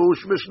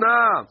befirush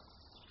Mishnah.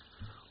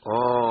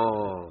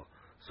 Oh,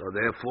 so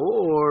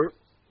therefore,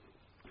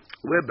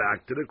 we're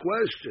back to the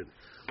question.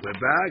 We're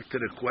back to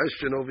the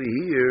question over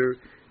here.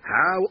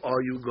 How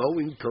are you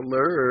going to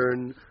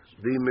learn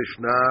the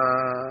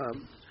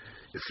Mishnah?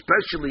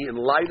 Especially in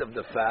light of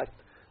the fact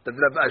that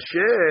Rav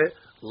Asher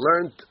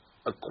learned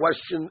a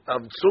question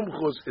of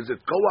Sumchus, is it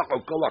Koach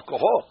or Koach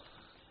Koho?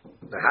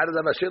 Now, how did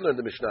Rav Asher learn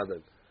the Mishnah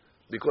then?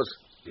 Because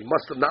he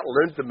must have not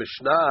learned the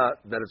Mishnah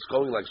that it's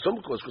going like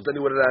Sumchus, because then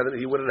he would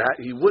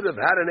have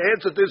had an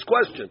answer to his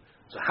question.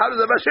 So how does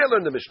Rav Asher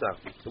learn the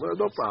Mishnah? Well,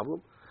 no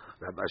problem.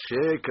 Rav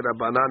Asher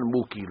K'Rabbanan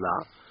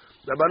Mukila.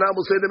 Rabbanan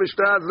will say the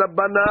Mishnah is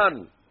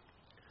Rabbanan.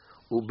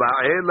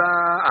 Uba'ela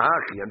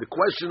Ahachi. And the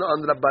question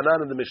on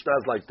Rabbanan in the Mishnah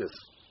is like this.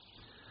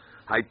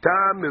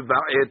 Hayta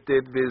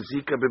miva'etet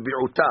ve'zika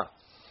bebi'uta.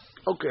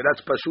 Okay,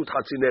 that's Pashut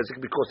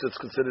Hatzinezik because it's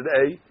considered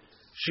a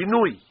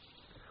Shinui.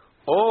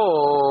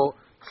 Or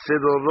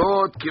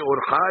Tzirorot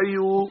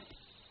Ke'orchayu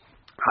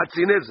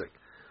Hatzinezik.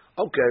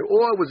 Okay,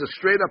 or it was a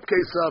straight up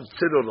case of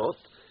Tzirorot,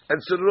 and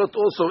Tzirorot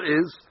also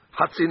is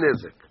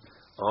Hatzinezik.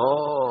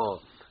 Oh,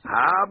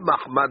 Ha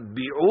Mahmad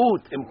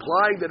Bi'ut,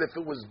 implying that if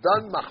it was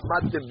done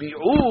Mahmad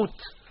Bi'ut,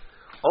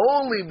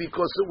 only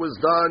because it was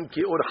done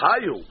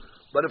Ke'orchayu.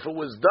 But if it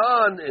was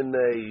done in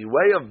a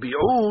way of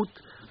Bi'ut,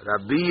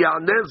 Rabbi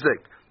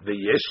Ya'nezek,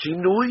 V'yesh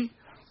shinui,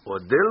 or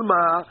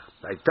Dilma,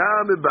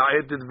 Hayta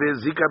meba'etet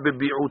ve'zika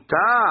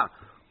bebi'uta,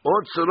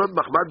 or tzorot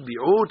Mahmad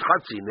bi'ut,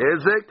 Chatzi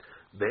nezek,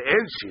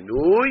 ve'en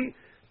shinui,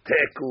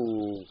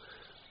 teku.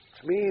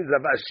 Which means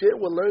Rav Asher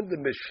will learn the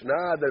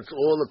Mishnah that's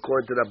all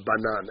according to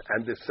Rabbanan.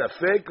 And the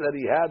safek that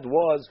he had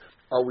was,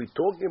 are we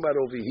talking about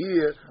over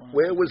here,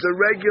 where it was a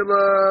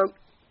regular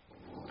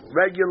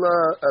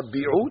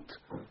bi'ut,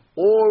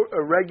 or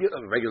a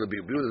regular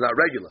bi'ut? Bi'ut is not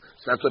regular.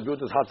 So that's what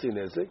bi'ut is, Chatzi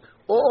nezek,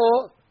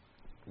 or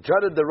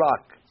Jared the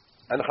rock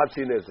and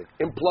Chatzi Nezik,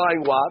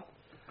 implying what?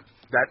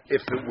 That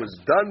if it was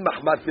done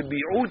Mahmat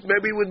Bi'ut,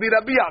 maybe it would be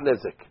Rabbi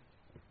Nezik.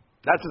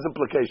 That's his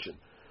implication.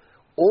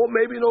 Or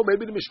maybe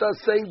the Mishnah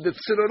is saying that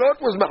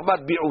Tzirorot was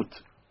Mahmat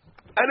Bi'ut,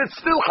 and it's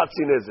still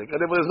Chatzi Nezik, and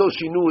there was no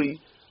Shinui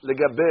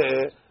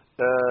Legabe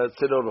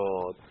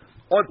Tzirorot.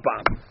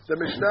 Odpam, the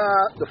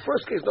Mishnah, the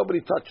first case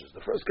nobody touches.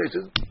 The first case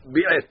is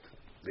Bi'et.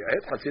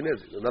 Bi'et Chatzi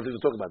Nezik. There's nothing to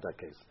talk about that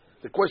case.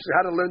 The question is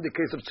how to learn the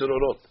case of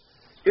Tzirorot.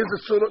 Is the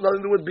tzirorot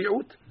nothing to do with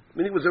bi'ut?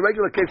 Meaning it was a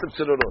regular case of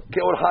tzirorot,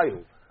 ke'or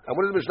hayu. And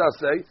what does the Mishnah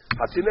say?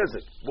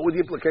 Hatzinezik. What would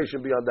the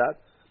implication be on that?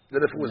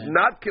 That if it was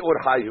not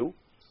ke'or hayu,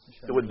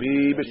 it would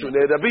be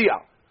mishunei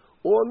rabiyah.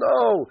 Or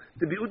no,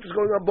 the bi'ut is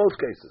going on both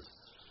cases.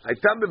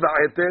 Haytam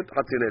meva'etet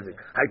hatzinezik.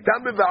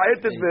 Haytam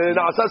meva'etet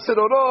ve'na'asa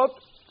tzirorot,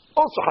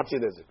 also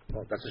hatzinezik.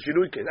 Oh, that's a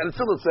shinui case. And it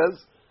still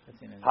says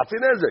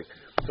hatzinezik.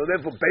 So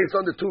therefore, based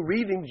on the two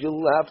readings, you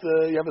have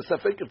a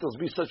safek if there's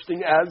be such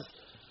thing as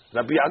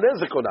Rabbi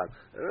Yanezek or not.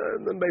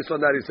 And then based on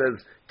that he says,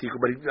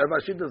 but Rav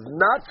Asher does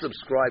not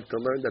subscribe to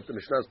learn that the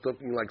Mishnah is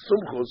talking like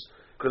Sumchus,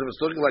 because if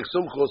it's talking like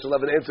Sumchus, he'll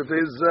have an answer to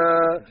his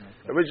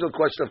original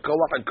question of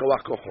Koach and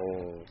Koach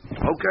Kocho.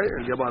 Okay,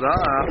 and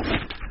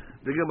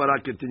the Gemara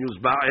continues,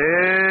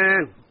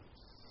 Ba'eh.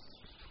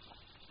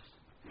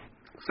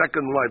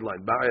 Second wide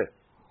line, Ba'eh.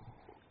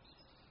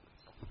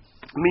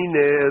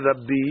 Mine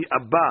Rabbi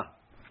Abba,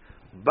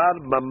 Bar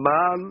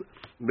Mamal,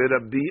 me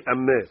Rabbi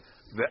Ameh.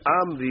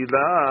 ואמרי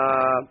לה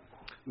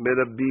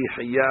מרבי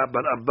חיה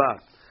בר אבא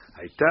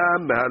הייתה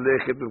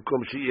מהלכת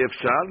במקום שאי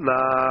אפשר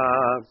לה.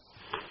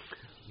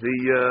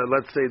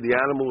 Let's say the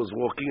animal was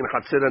walking in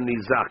Chatzir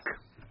Nizak,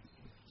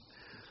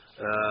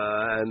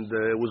 and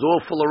it was all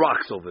full of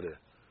rocks over there.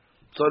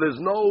 So there's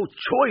no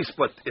choice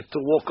but to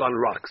walk on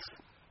rocks.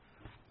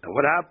 And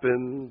what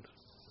happened?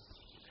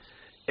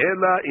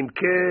 Ela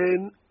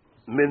imken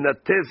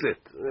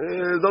minatezet.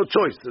 No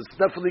choice. It's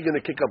definitely going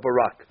to kick up a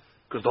rock.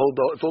 Because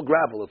it's all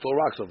gravel, it's all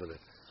rocks over there.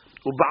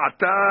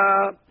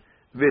 Uba'ata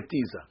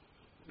vetiza.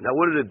 Now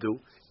what did it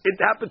do?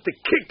 It happened to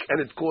kick and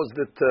it caused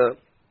it to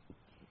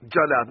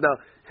jut out. Now,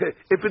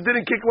 if it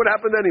didn't kick, what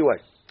happened anyway?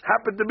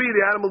 Happened to be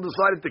the animal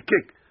decided to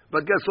kick.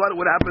 But guess what?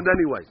 What happened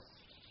anyway?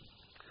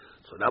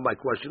 So now my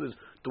question is,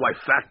 do I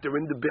factor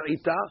in the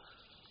be'ita?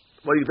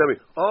 What do you tell me?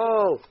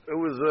 Oh, it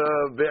was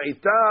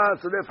be'ita,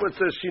 so therefore it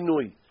says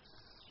shinui.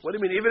 What do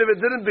you mean? Even if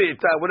it didn't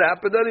be'ita, what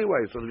happened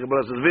anyway? So the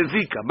Gemara says,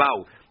 vezika,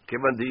 ma'u. Do I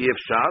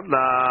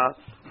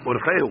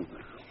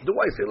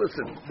say,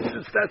 listen,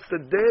 since that's the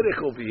derech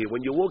over here,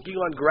 when you're walking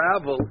on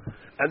gravel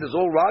and there's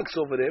all rocks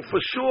over there, for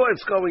sure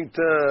it's going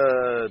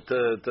to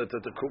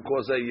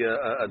cause a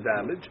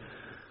damage.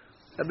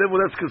 And then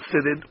that's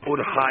considered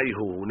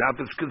urhayu. Now, if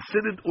it's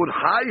considered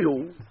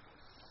urhayu,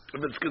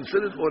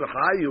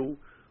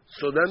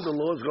 so then the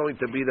law is going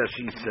to be that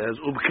she says,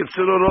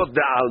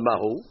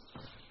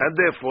 and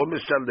therefore,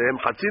 mishalem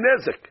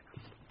hatzinezek.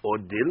 Or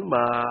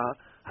dilma.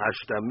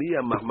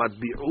 Hashtamiya Mahmad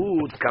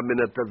Bi'ud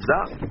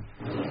Kaminatazah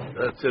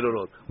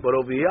Tzirorot. But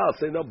over here, I'll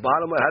say, no,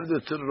 bottom line, how did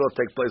the Tzirorot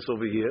take place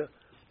over here?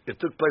 it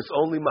took place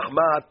only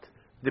mahmat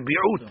the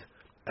bi'ut,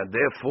 and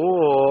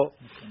therefore,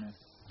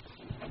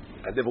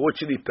 what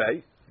should he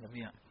pay?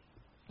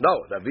 No,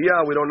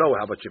 Raviyah, we don't know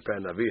how much you pay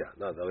in Raviyah.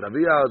 No, the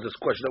Raviyah is this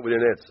question that we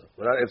didn't answer.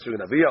 We're not answering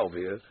Raviyah over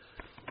here.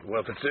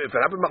 Well, if it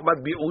happened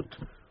Mahmat Bi'ut,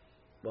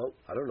 well,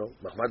 I don't know.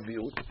 Mahmat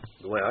Bi'ut,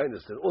 the way I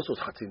understand, also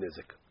it's Chatzi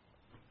Nezik.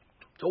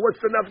 So what's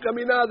the Nafka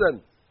Mina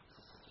then?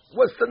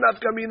 What's the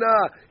Nafka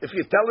Mina? If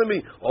you're telling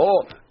me,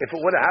 if it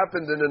would have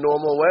happened in a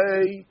normal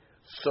way,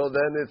 so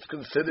then it's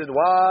considered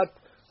what?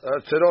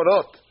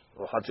 Tzirorot,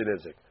 or Chatzi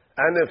Nezik.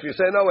 And if you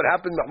say, no, it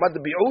happened Mahmat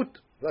Bi'ut,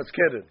 that's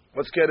Keren.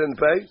 What's Keren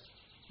pay?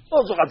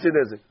 Also Chatzi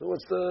Nezik.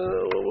 What's the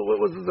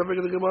Zavik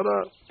of the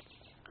Gemara?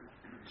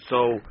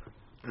 So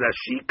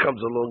Rashi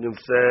comes along and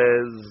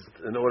says,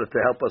 in order to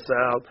help us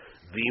out,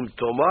 V'im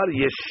tomar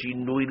yesh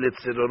shinui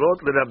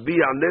letzirorot l'Rabbi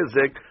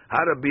Nezek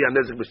ha'Rabbi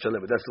Nezek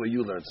b'shalem. That's the way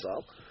you learn,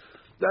 Sal.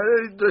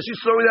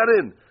 Rashi's throwing that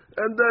in.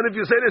 And then if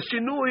you say there's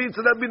shinui,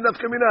 so that means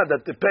nafkamina,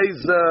 that it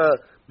pays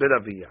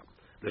b'Raviyah.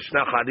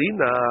 L'shna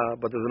harina,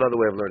 but there's another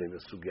way of learning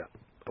this sugya.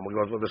 I'm going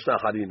to go with l'shna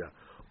harina.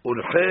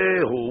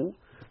 Urchehu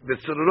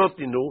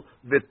וצרורותינו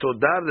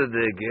ותודה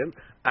לרגל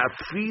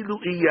אפילו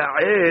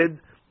יעד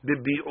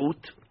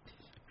בביעות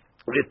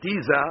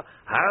רתיזה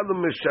הלו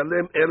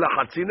משלם אלא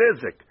חצי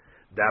נזק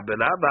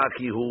דאבלבה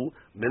כי הוא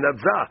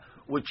מנדזה,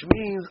 which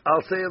means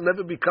I'll say it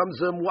never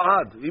becomes a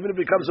mu'ad. Even if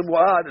it becomes a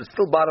mu'ad, it's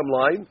still bottom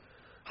line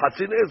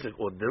חצי נזק.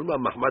 או דלמה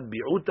מחמד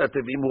ביעוטה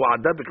תביא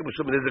מועדה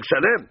בכמשום נזק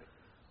שלם.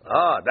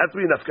 that's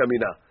me נפקא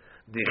מינה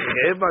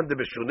דחבן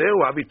דבשונהו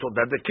אבי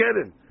תודה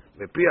דקרן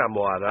מפי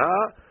המוערה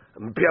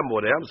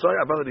I'm sorry,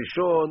 Aval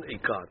Rishon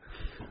Ikar.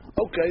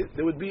 Okay,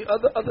 there would be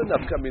other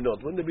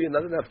nafkaminot. Wouldn't there be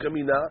another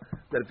nafkamina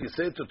that if you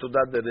say to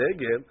Todah the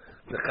Regel,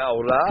 the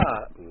Chaura,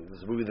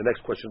 this will be the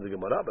next question of the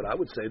Gemara, but I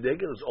would say the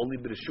Regel is only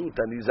B'Rishut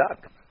and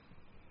Izak.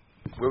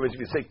 Whereas if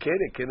you say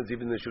Keren is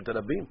even the Rishut and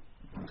Abim.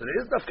 So there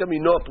is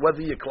nafkaminot,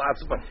 whether you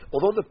classify,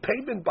 although the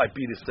payment might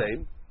be the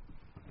same,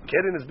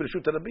 Keren is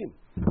B'Rishut and Abim.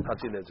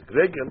 Hatzin Ezek.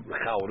 Regel, the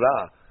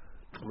Chaura,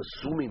 I'm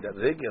assuming that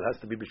Regel has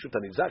to be B'Shut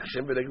and Izak.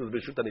 Shem Regel is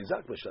B'Shut and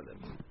Izak M'shalem.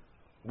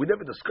 We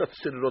never discussed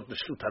Sidurot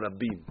B'Shut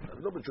Harabim.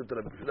 There's no B'Shut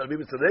Harabim. B'Shut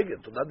Harabim it's a Regel.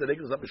 So that the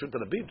Regel is not B'Shut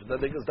Harabim. So that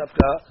the Regel is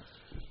Nafka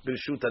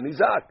B'Shut and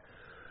Izak.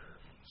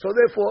 So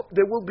therefore,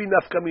 there will be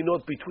Nafka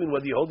Minot between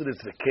whether you hold it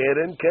as a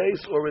Keren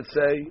case or it's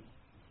a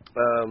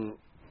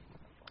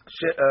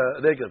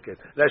Regel case.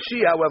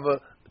 Rashi,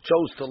 however,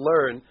 chose to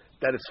learn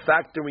that it's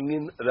factoring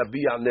in Rabbi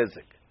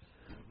Nezik.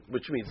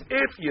 Which means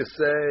if you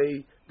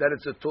say that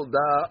it's a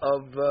tulda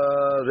of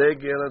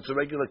regel, and it's a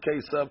regular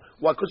case of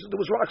because there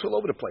was rocks all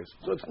over the place,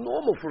 so it's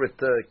normal for it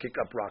to kick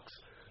up rocks.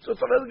 So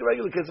it's a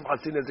regular case of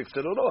hatzin nezik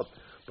tzirorot.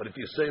 But if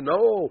you say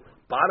no,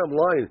 bottom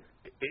line,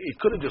 it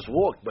could have just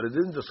walked, but it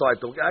didn't decide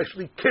to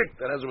actually kick,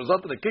 and as a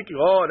result of the kicking,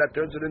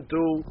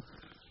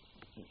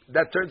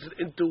 that turns it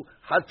into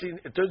hatzin.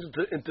 It turns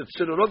into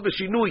tzirorot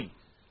b'shinui.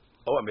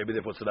 Maybe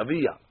therefore it's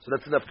Raviyah. So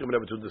that's enough Gemara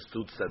between the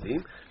two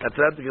tzadim.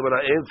 After that, the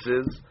Gemara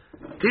answers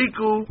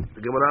Tiku.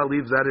 The Gemara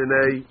leaves that in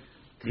a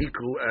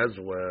Tiku as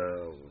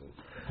well.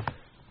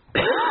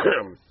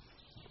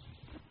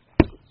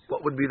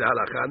 What would be the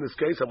halakha in this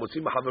case?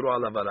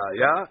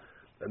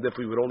 And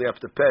therefore you would only have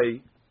to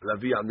pay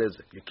Raviyah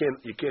Nezik. You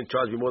can't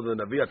charge me more than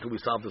Raviyah until we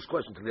solve this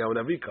question, until the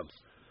Navi comes.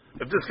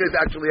 If this case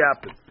actually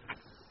happened.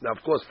 Now,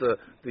 of course, the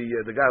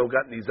guy who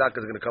got Nizak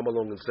is going to come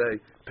along and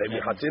say, pay me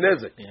Hatzin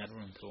Ezek.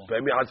 Pay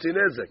me Hatzin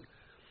Ezek.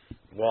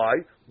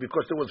 Why?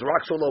 Because there was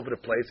rocks all over the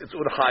place. It's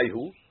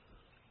Urchaihu.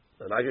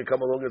 And I can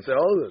come along and say,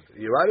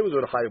 you're right, it was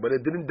Urchaihu, but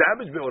it didn't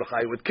damage me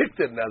Urchaihu. It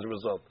kicked it as a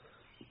result.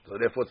 So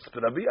therefore, it's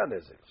Rabbiya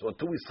Nezek. So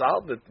until we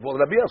solve it, well,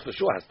 Rabbiya for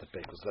sure has to pay.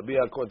 Because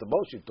Rabbiya, according to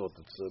Moshe, thought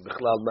it's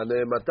Bichlal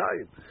Maneh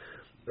Matayim.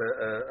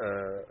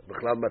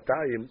 Bichlal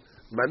Matayim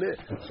Maneh.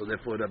 So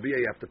therefore,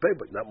 Rabbiya you have to pay,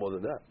 but not more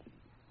than that.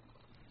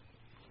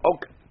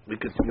 Okay, we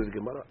continue the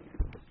Gemara.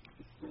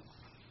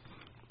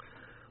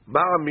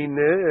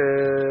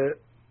 Ba'amine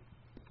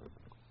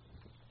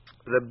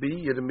Rabbi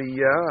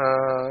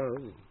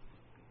Yirmiyah.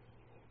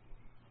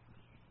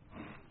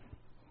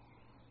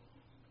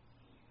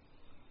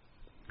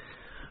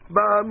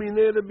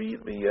 Ba'amine Rabbi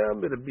Yirmiyah.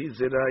 Rabbi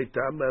Zera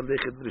itama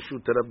lechet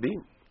reshut Rabbim.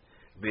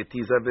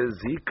 Vetiza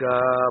vezika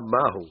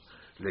mahu.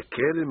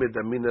 Lekeren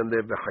medamina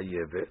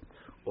levechayevet.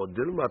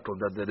 Odilma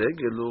toda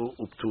deregelu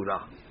uptura.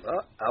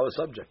 Our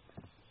subject.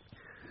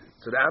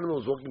 So the animal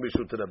was walking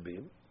b'shut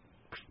Rabbim,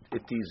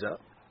 it tiza,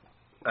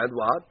 and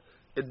what?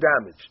 It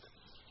damaged.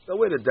 Now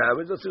where did it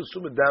damage? Let's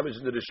assume it damaged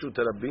in the Rishut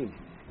Rabbim.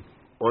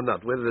 Or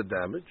not. Where did it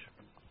damage?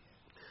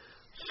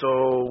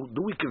 So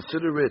do we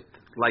consider it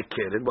like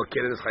Keren? Well,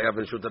 Keren is Chayav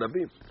Rishut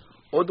Rabbim.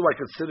 Or do I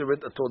consider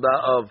it a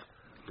Todah of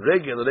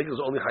Regel? The Regel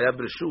is only Chayav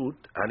Rishut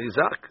and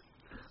Izak.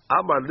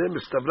 Amar le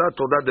mistavra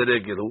Todah de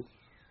Regelu.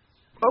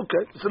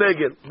 Okay, it's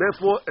Regel.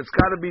 Therefore, it's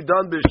got to be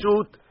done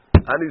b'shut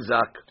and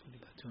Izak.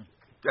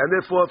 And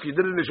therefore, if you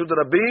did it in Rishut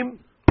Rabbim,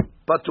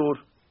 patur.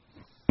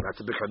 That's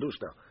a big hadush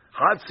now.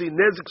 Hatzi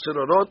nezik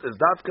serorot is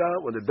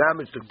dafka when the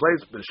damage took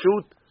place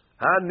b'shut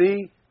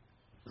hani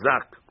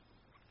zak.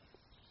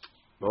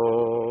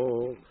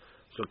 Oh,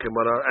 so So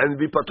Gemara and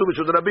be patu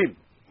b'shut rabim.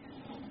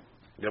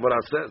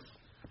 Gemara says.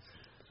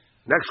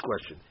 Next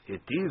question.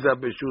 Hitiza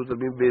b'shut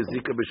rabim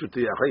ve'zika b'shut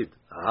yachid.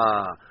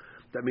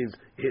 That means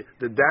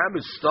the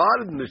damage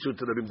started in the shut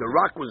rabim. The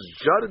rock was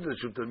jutted in the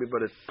shut rabim,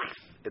 but it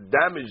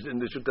damaged in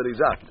the shut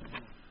rizak.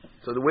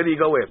 So where do you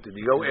go after? Do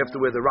you go after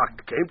where the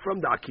rock came from,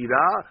 the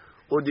akira,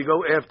 or do you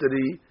go after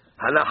the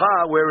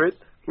hanacha where it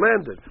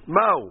landed?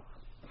 Mao.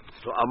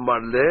 So amar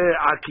le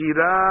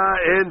akira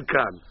en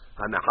kan.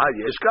 Hanacha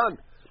yesh kan.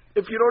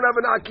 If you don't have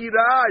an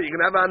akira, you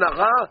can have an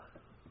hanacha,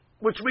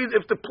 which means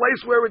if the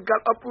place where it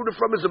got uprooted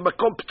from is a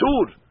makom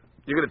ptur,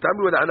 you're going to tell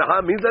me whether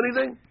hanacha means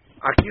anything?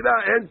 Akira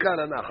en kan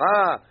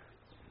hanacha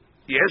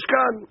yesh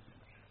kan.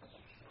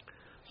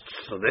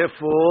 So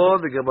therefore,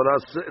 the Gemara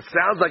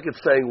sounds like it's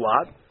saying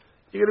what?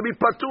 You're going to be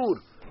patur.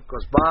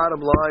 Because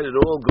bottom line, it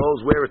all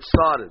goes where it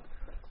started.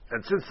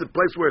 And since the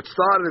place where it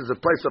started is a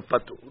place of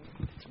patur,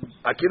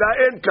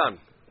 akira en kan,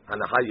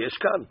 hanacha yesh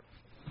kan.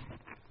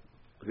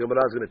 The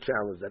Gemara is going to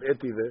challenge that.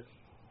 Etive.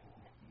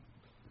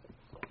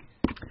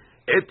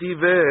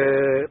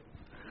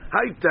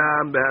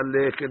 Haitam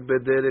behaleket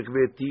bederek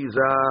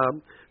vetiza.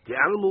 The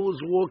animal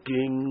was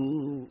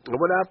walking. And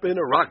what happened?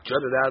 A rock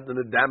jutted out and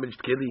it damaged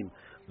kelim.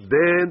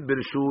 Ben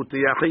birshut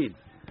yachid.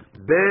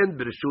 Ben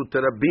birshut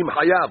rabim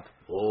hayav.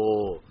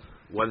 Oh,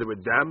 whether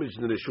it damaged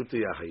in the reshut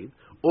yachid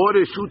or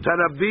reshut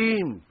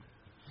rabim.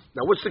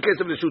 Now, what's the case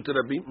of reshut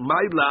rabim?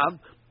 My love,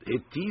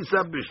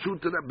 etiza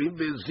birshut rabim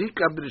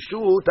ve'zika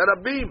birshut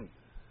rabim.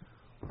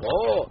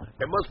 Oh,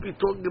 it must be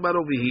talking about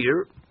over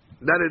here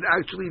that it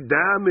actually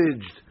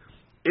damaged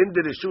in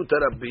the reshut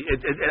rabim.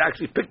 It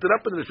actually picked it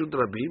up in the reshut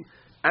rabim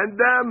and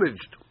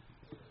damaged.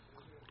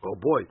 Oh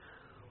boy.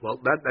 Well,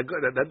 that's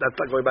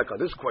not going back on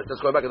this question.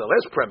 That's going back on the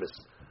last premise.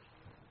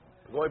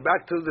 Going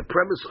back to the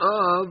premise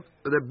of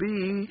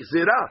Rabbi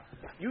Zera.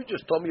 You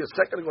just told me a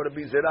second ago,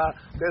 Rabbi Zera,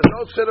 there's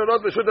no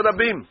Tzirorot B'Shut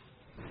Rabim.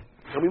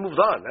 And we moved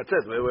on. That's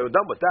it. We're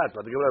done with that.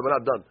 But we're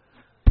not done.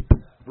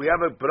 We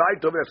have a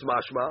bright over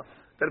Mashma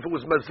that if it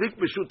was Mazik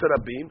B'Shut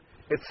Rabim,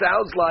 it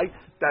sounds like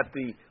that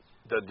the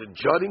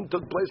jutting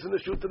took place in the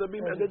Shut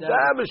Rabim and the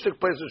damage took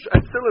place in the Shut.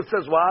 And still it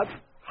says what?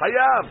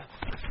 Hayav.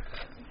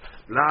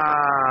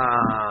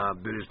 La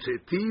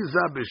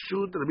B'Tiza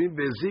B'Shut Rabim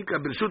B'Zika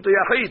B'Shut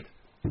Yachid.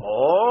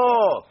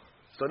 Oh,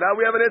 so now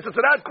we have an answer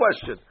to that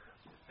question.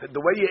 The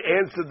way you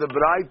answered the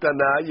Braita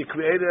now, you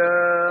create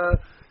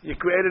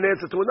an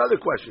answer to another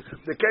question.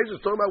 The case is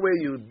talking about where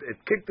it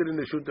kicked it in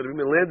the shoot, and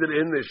landed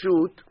in the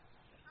shoot,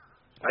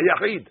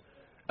 Hayachid.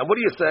 And what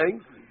are you saying?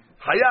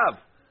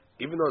 Hayav.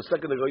 Even though a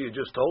second ago you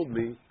just told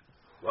me,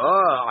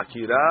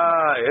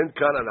 Akira,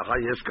 Enkan, and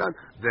Hayeshkan,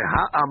 the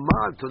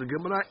Ha'amad. So the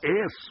Gemara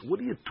asks,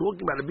 what are you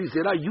talking about?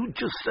 You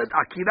just said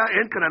Akira,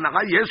 Enkan, and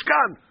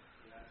Hayeshkan.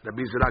 The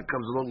Bizra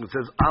comes along and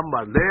says,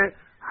 Amar le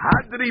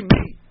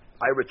hadribi.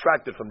 I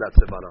retracted from that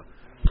Sevara.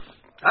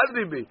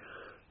 Hadribi.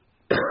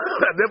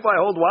 Therefore I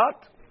hold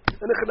what?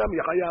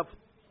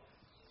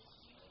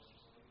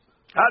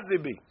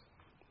 Hadribi.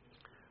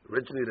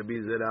 Originally the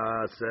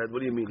Bizra said, what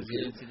do you mean?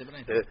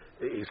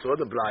 He saw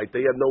the Braita.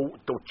 He had no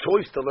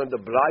choice to learn the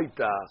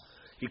Braita.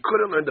 He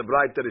couldn't learn the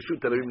Braita, the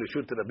Shut Rabim, the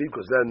Shut Rabim,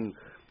 because then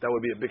that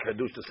would be a big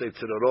hadush to say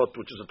Tzirorot,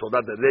 which is a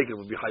Todat that Regel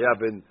would be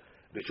Hayav in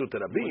Reshut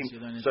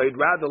Rabim, so he'd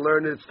rather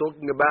learn it's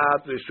talking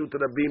about Reshut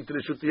Rabim to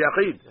Reshut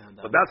Yachid.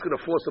 But that's going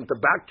to force him to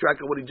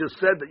backtrack on what he just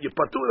said, that you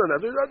patur on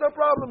that. There's no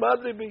problem.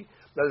 Hadribi.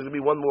 There's going to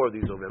be one more of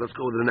these over there. Let's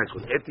go to the next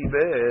one.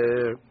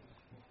 Etive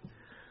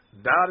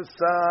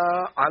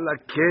Darsa ala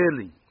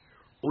Keli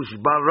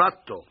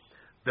Ushbarato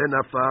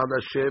Benafal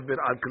Sheber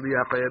al Kli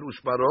Acher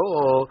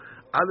Ushbaro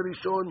Al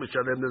Rishon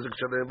Mishalem Nezek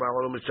Shalem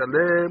Ba'al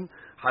Mishalem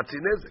Hatzi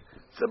Nezek.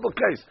 Simple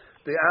case.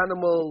 The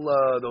animal,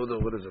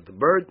 what is it? The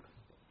bird.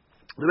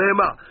 The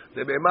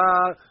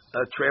Behemah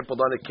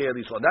trampled on a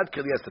keli, so on that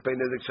keli has to pay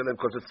nezek shalem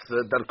because it's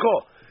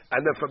darko.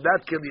 And then from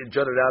that keli it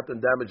jutted out and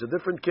damaged a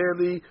different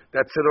keli,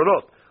 that's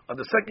tzirorot. On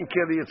the second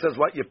keli it says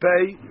what you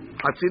pay,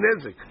 hatzi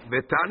nezek.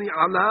 Betani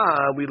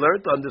Allah, we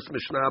learned on this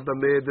Mishnah,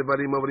 B'meh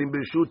devarim avrim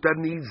b'shut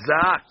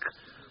nizak.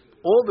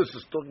 All this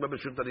is talking about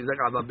b'shut nizak.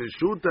 Allah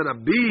b'shut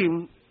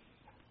rabim,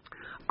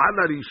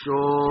 ala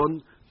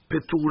rishon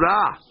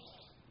petura.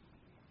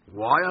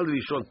 Why al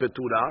rishon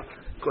petura?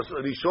 Because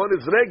rishon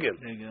is regel.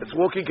 It's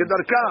walking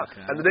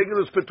kedarka. And the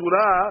regel is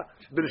petura,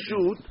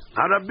 birshut,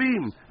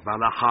 harabim. Val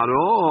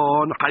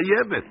acharon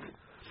chayevet.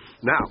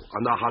 Now,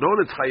 on the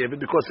acharon it's chayevet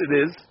because it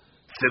is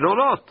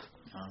tzirorot.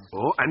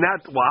 Oh, and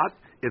that what?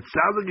 It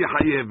sounds like you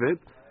chayevet,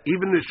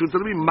 even the shut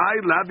rabim.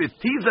 My lab, it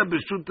tiza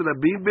b'shut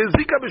rabim,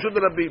 bezika b'shut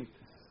rabim.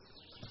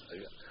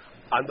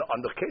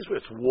 On the case where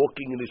it's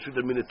walking in the shut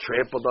rabim, it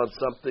trampled on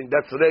something,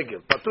 that's regel.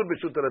 Patur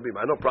b'shut rabim. I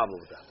have no problem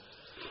with that.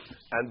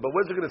 But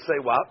what's it going to say?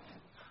 What?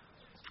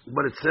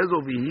 But it says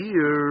over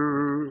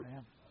here.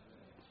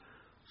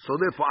 So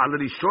therefore, al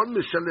rishon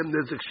mishalem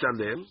nezek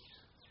shalem.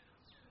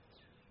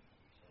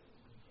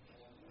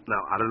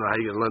 Now I don't know how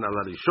you're going to learn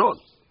al rishon.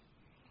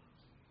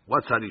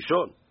 What's al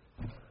rishon?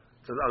 It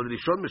says al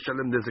rishon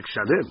mishalem nezek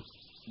shalem.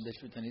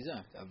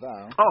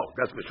 Oh,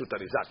 that's b'shut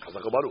hanizak.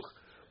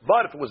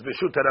 But if it was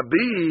b'shut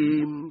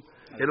harabim,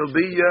 it'll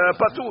be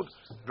patur.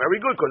 Very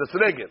good, because it's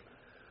regel.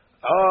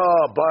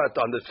 But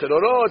on the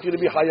tzirorot, you're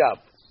going to be hayav.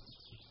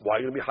 Why are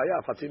you going to be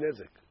hayav? Hatzi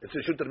nezek. It's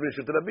b'shut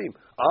harabim.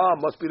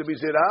 Must be the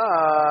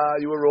b'zirah.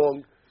 You were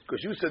wrong.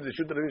 Because you said the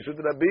b'shut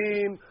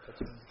harabim.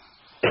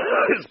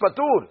 It's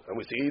patur, and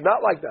we see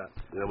not like that.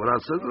 The Gemara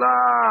says,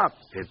 "La,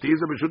 it is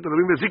a b'shut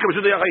rabim, v'zika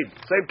b'shut yachid."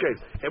 Same case.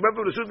 He went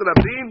from b'shut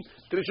rabim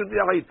to b'shut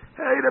yachid.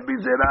 Hey, Rabbi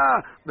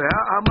Zera,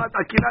 amat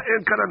akira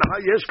en kan anaha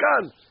yesh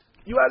kan.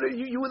 You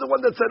were the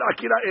one that said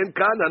akira en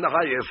kan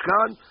anaha yesh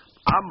kan.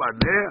 Amar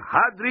le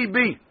hadri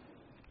bi.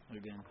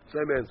 Again.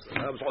 Same answer.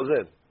 I was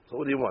chosen. So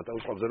what do you want? I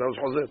was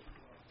chosen.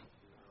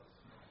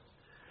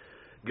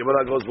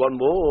 Gemara goes one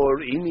more.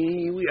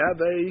 Ini, we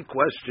have a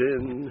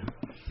question.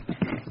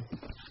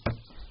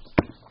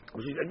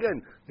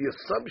 Again, the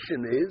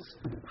assumption is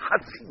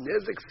Hatzi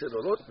Nezek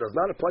Tzirorot does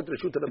not apply to the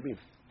Shut Rabim.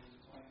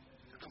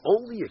 It's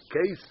only a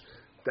case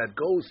that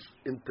goes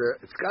into.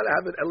 It's got to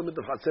have an element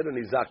of Hatzer and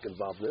Izak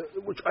involved,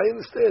 which I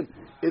understand.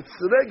 It's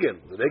Regel.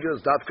 The Regel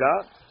is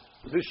Davka,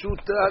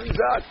 Vishut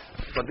Izak.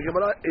 But the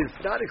Gemara is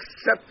not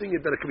accepting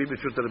it that it can be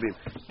Vishut Rabim.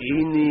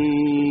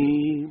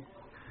 Ini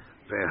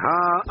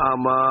Veha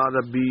Amar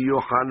Rabbi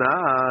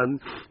Yochanan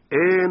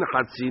En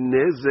Hatzi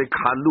Nezek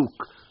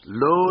Haluk.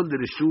 Lo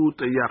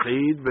l'rishut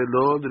yachid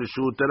velo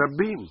l'rishut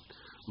rabim.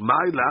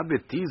 Ma'ila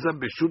betiza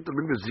b'shut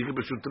rabim v'zika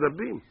b'shut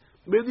rabim.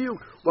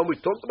 When we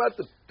talk about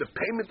the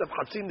payment of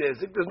Hatzi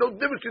Nezek, there's no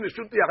difference between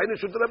Rishut Yachid and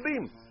Rishut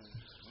Rabim.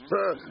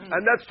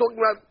 And that's talking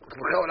about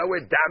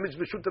where damage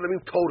Rishut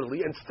Rabim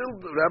totally, and still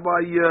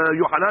Rabbi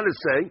Yohanan is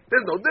saying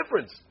there's no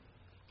difference.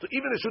 So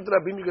even Rishut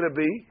Rabim you're going to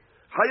be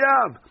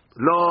Hayab.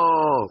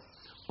 Lo.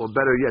 Or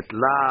better yet,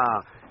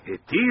 La.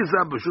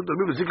 Hetiza b'shut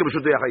Rabim v'zika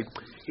b'shut Yachid.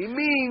 He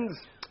means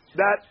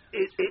that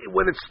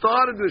when it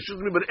started in the Rishut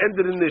Rabim but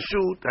ended in the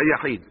Rishut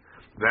Hayachid.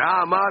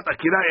 Ve'amat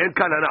akira en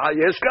kan hana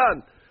yesh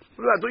kan.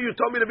 Do you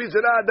told me to be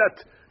zera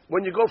that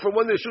when you go from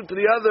one Rishut to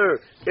the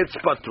other, it's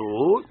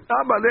patur?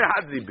 Amalei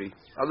hadribi.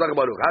 Allah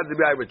Baruch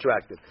hadribi, I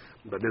retracted.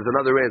 But there's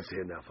another answer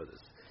here now for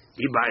this.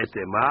 Iba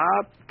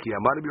etema ki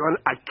amar Rabbi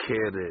Yohanan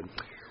akeren.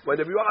 When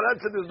Rabbi Yohanan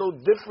said there's no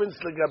difference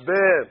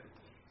legabe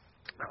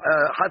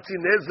Hatzi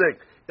Nezek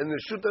in the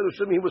Rishut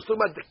HaRishon, he was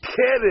talking about the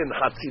keren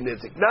Hatzi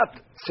Nezek, not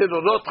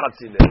tzirorot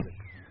Hatzi Nezek.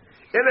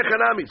 In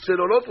economy,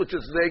 tzirorot, which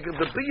is negative,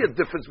 there be a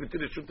difference between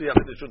the Rishut Yachid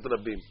and the Rishut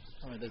Rabim.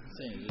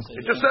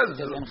 It just says,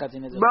 right, in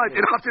Hatzi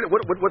Nezek,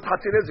 what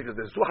Hatzi Nezek is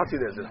this? What Hatzi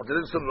Nezek? Hatzi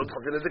Nezek, tzirorot,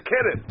 Hatzi Nezek,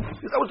 keren.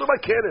 I was talking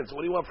about keren, so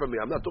what do you want from me?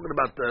 I'm not talking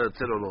about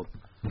tzirorot.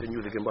 Then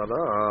you the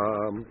Gemara,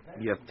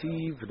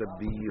 Yativ,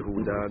 Rabbi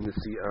Yehuda,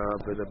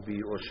 Nisi'ah, Rabbi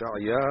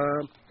Oshaya,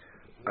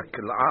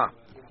 Akla'ah,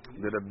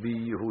 Rabbi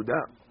Yehuda.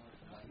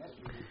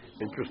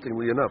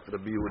 Interestingly enough,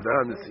 Rabbi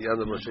Yehuda and Nisi'ah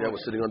and Moshe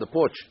was sitting on the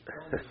porch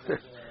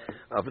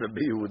of Rabbi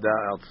Yehuda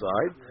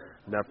outside.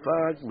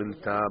 Nafag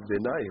milta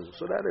benayu.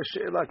 So that a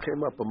she'ela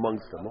came up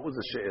amongst them. What was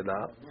the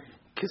she'ela?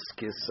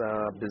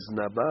 Kiskisa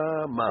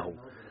biznaba mahu.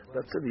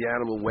 That's it. The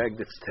animal wagged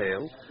its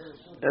tail,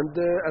 and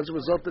as a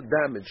result, it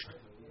damaged.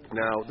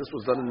 Now, this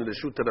was done in the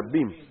Rishut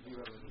Rabim.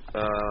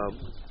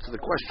 So the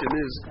question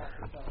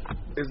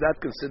is that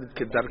considered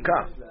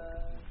kedarka?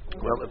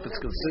 Well, if it's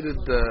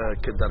considered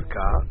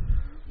kedarka,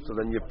 so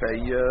then you pay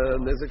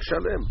nezek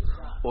shalem.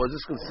 Or is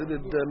this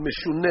considered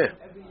mishuneh?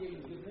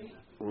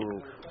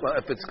 Well,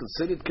 if it's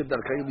considered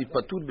kedarka, you'll be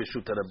patur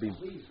b'shut harabim,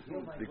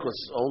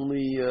 because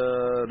only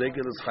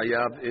regel is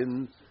hayav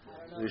in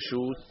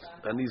rishut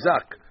and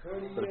izak.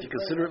 But if you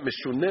consider it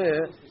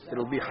mishuneh,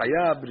 it'll be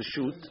hayav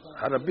rishut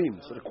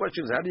harabim. So the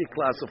question is, how do you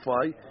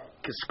classify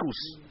kiskus,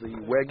 the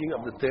wagging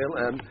of the tail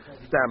and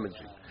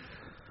damaging?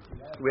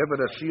 We have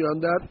a Rashi on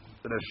that.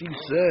 Rashi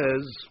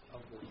says,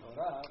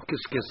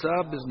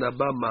 Kiskesa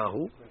biznaba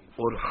mahu,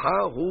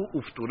 orhahu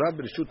uftura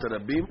b'rishut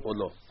harabim or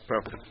lo.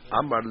 Perfect.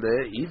 Amar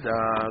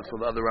le'ida. So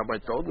the other rabbi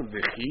told him,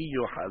 V'chi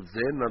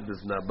yohazena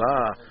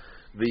biznaba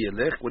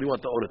v'yelech. What do you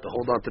want to own it? To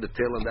hold on to the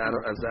tail and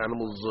as the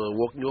animal's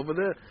walking over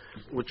there?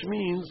 Which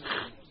means,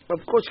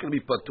 of course, it's going to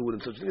be patur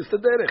and such thing. It's the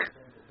derech.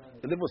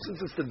 And therefore,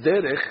 since it's the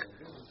derech,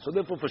 so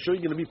therefore for sure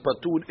you're going to be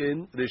patur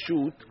in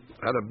rishut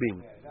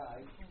harabim.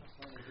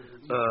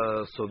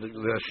 So the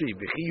Rashi,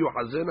 V'chi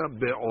yohazena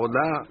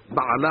be'ola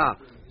ba'ala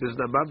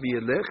biznaba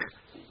v'yelech.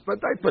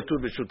 But I patur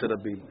b'shut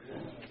harabim.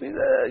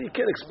 You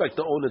can't expect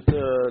the owner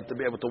to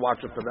be able to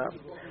watch it for that.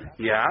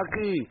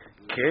 Yaki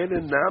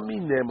keren nami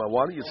nema.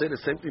 Why don't you say the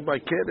same thing by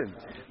keren?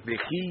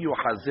 V'chi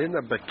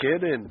yohazena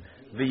be'keren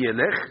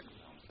v'yelech.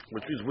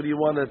 Which means, what do you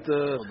want it?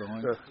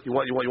 You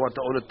want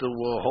the owner to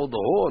hold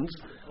the horns,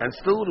 and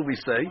still do we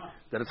say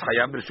that it's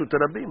hayab b'shut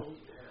harabim?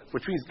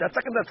 Which means that's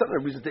not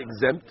a reason to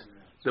exempt.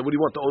 Then what do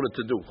you want the owner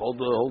to do? Hold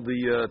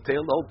the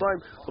tail the whole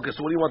time? Okay,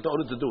 so what do you want the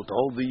owner to do? To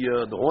hold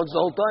the horns the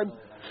whole time?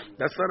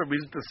 That's not a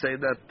reason to say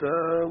that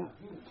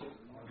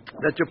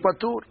you're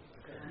patur.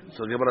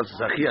 So the Gemara says,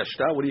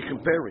 what are you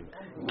comparing?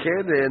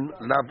 Keren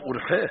lav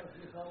urche.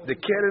 The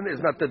keren is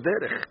not the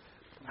derech.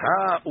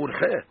 Ha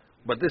urche.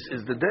 But this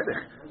is the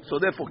derech. So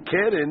therefore,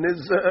 keren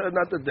is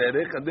not the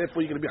derech, and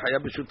therefore you're going to be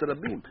hayab b'shut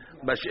rabim.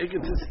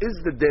 Mash'egel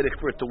is the derech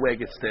for it to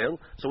wag its tail,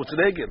 so it's an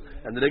egel,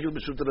 and the egel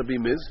b'shut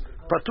rabim is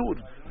patur.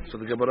 So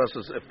the Gemara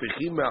says, so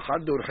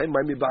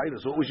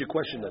what was your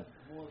question then?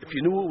 If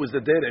you knew it was the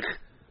derech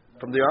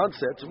from the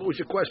onset, so what was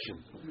your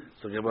question?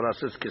 So the Gemara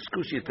says,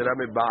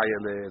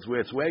 is where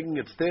it's wagging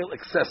its tail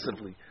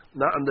excessively,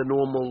 not in the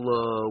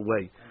normal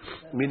way.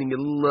 Meaning,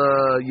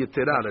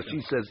 yitirana. She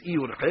says,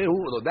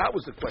 although that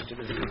was the question,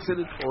 is it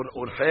considered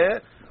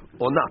urhe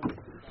or not?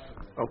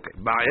 Okay.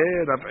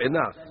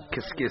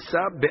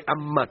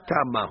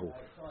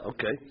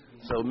 Okay.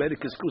 So made a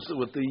kiskusa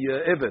with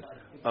the ivet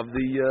of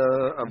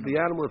the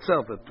animal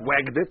itself. It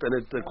wagged it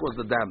and it caused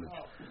the damage.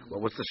 Well,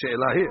 what's the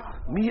she'elah here?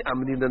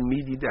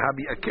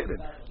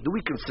 Do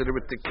we consider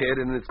it the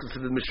keren and it's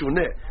considered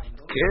mishuneh?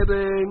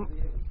 Keren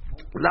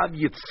lav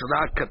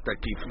yitzra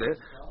katakifle,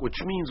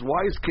 which means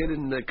why is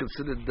keren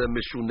considered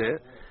mishuneh?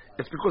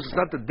 It's because it's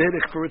not the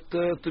derech for it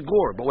to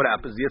gore. But what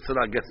happens? The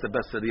yitzra gets the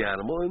best of the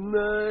animal and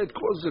it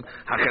causes it.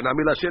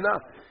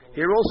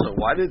 Here also,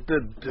 why did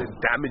the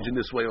damage in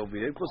this way over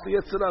here? Because the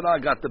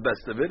Yetzirah got the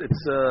best of it.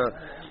 It's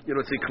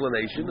it's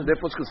inclination, and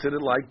therefore it's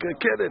considered like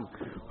keren.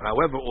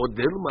 However,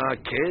 odilma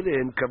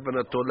keren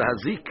kavanato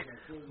lahazik.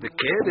 The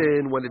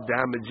keren, when it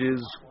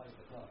damages,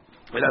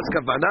 it has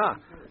kavanah.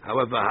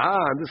 However,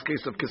 in this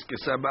case of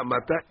kiskisa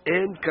ba'mata,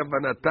 en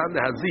kavanata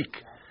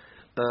lahazik.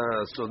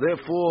 So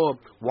therefore,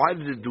 why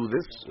did it do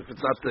this? If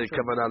it's not the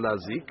kavanah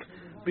lahazik,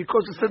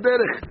 because it's the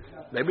derech.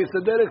 Maybe it's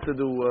the derech to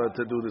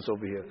do this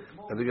over here.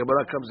 And the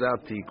Gemara comes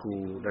out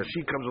tiku. Now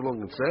she comes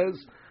along and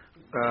says,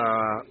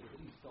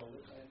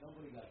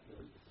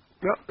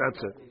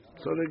 that's it.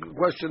 So the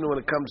question when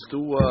it comes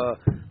to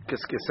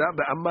kiskisa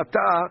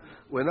be'amata,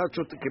 we're not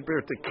trying to compare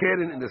it to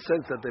keren in the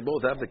sense that they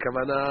both have the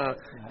kavanah,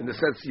 in the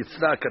sense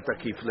yitzra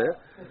katakifle,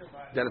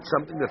 that it's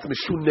something that's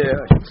mishuneh,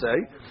 I should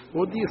say.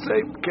 Or do you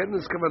say keren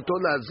is kavanah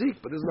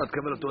lazik, but this is not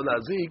kavanah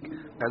lazik,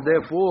 and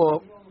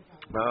therefore,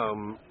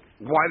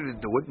 why did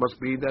it do it? Must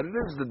be that it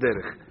is the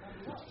derech.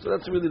 So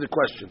that's really the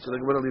question. So the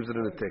Gemara leaves it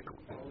in the tekel.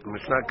 The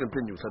Mishnah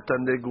continues.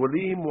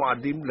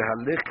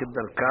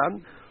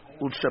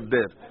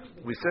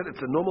 We said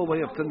it's a normal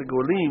way of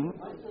Tanegolim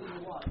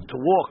to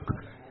walk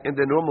in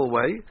the normal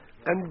way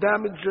and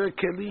damage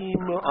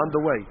kelim on the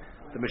way.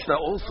 The Mishnah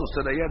also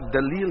said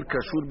dalil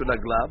kashur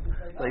b'naglav.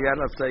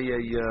 Let's say a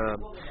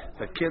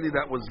keli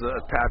that was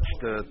attached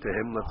to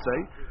him. Let's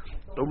say.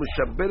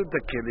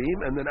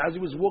 And then as he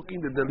was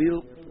walking, the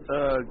dalil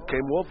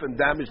came off and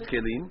damaged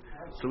kelim.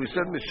 So we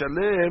said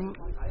mishalem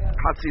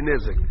hatzi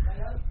nezek.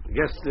 I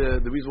guess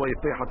the reason why you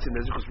pay hatzi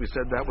nezek because we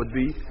said that would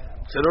be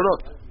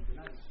tzerorot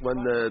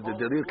when the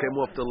dalil came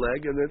off the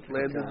leg and it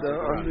landed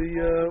on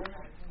the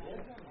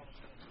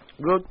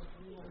good.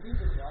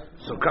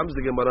 So comes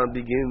the Gemara and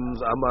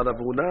begins Amar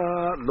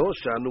Avuna lo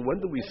shanu. When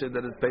do we say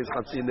that it pays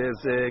hatzi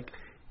nezek?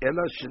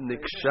 Ela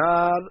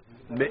shenikshar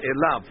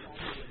me'elav.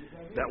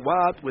 That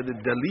what with the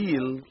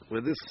dalil,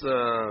 with this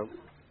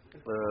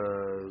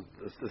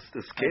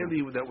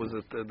keli that was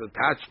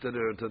attached to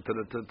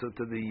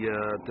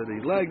the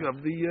leg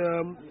of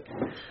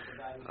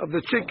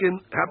the chicken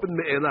happened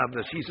me'elav.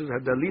 That she says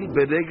had dalil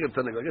beregel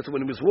taneg. I guess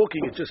when he was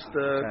walking, it just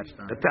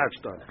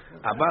attached on.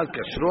 Abal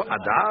kashro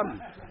adam.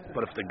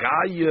 But if the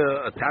guy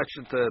attached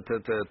it to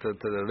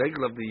the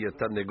regel of the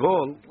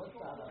tanegol,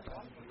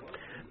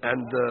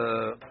 and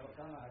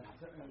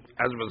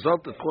as a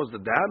result, it caused the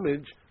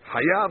damage.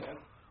 Hayav.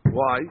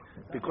 Why?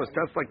 Because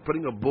that's like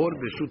putting a board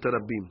b'shut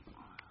rabim.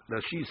 Now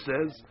she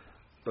says,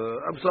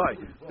 I'm sorry,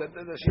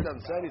 that she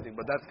doesn't say anything,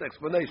 but that's the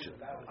explanation.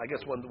 I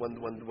guess when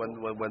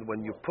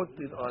you put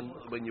it on,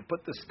 when you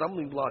put the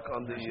stumbling block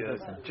on the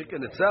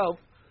chicken itself,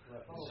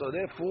 so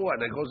therefore,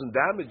 and it goes and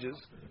damages,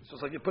 so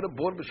it's like you put a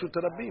board b'shut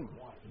rabim.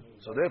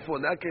 So therefore,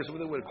 in that case,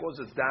 when it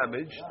causes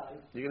damage,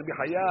 you're going to be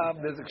hayav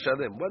nezek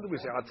shalem. When do we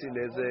say hatzi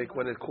nezek?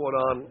 When it caught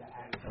on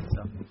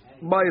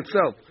by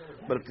itself.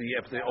 But if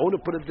the owner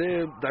put it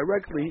there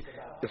directly,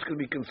 it's going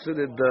to be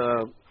considered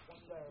a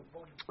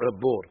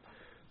board.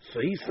 So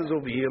he says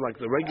over here, like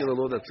the regular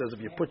law that says if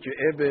you put your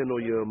eben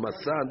or your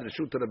masa under the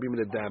shut rabim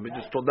and the damage,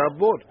 it's told out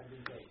board.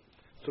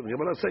 So the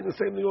Gemara is saying the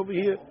same thing over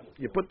here.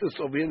 You put this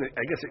over here, and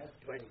I guess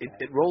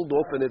it rolled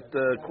off and it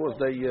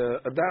caused a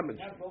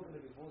damage.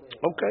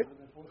 Okay.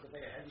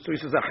 So he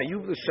says,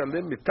 "Achayuv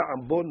l'shalem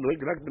mita'am bon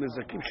noeg rak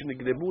b'nezakim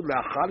sheniglebu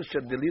la'achar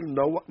shedelil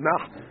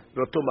nach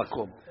be'oto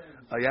makom."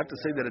 You have to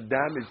say that it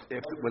damaged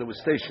when it was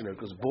stationary,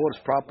 because boar's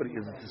property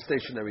is a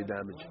stationary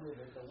damage.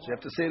 So you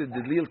have to say that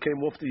the delil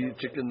came off the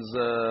chicken's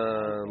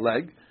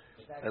leg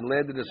and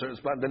landed in a certain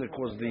spot, and then it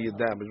caused the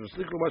damage.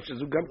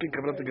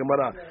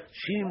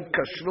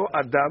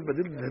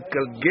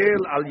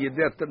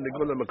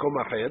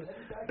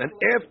 And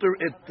after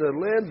it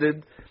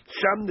landed,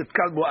 sham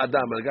nitkal bo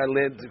adam. The guy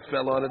landed,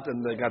 fell on it, and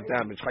got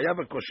damaged. Chayav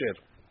kosher.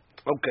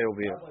 Okay,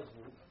 over here.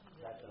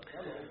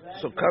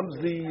 So comes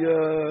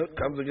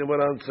the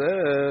Gemara and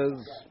says,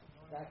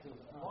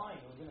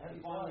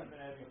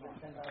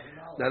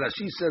 now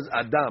she says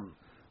Adam,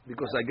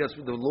 because I guess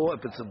with the law,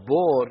 if it's a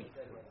boar,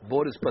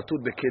 Bor is patur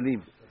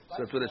bekelim. So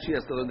that's what she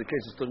has to learn. The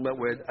case is talking about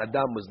where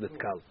Adam was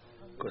nitkal.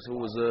 Because if it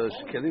was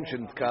kelim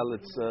shenitkal,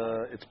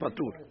 it's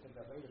patur.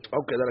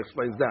 Okay, that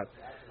explains that.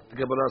 The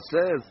Gemara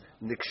says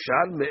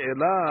nikshal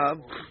me'elav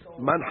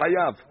man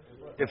hayav.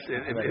 If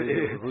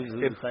who's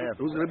going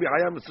to be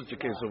hayav in such a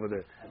case over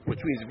there? Which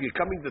means if you're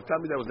coming to tell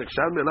me that was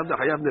nikshal me'elav the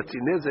hayav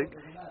netzinezek,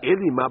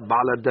 elima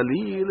bala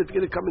dalil. If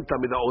you're going to come and tell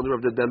me the owner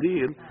of the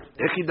dalil,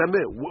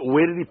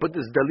 where did he put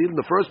this dalil in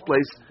the first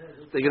place?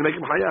 They're going to make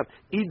him hayav.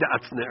 If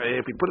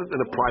he put it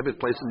in a private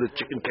place and the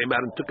chicken came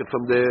out and took it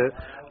from the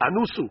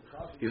anusu,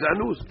 he's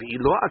anus.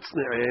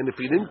 And if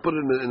he didn't put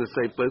it in a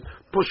safe place,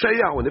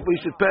 posheyahu. And if we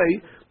should pay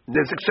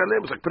nezik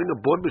shalem, it's like putting a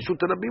board b'shut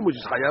rabim, which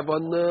is hayav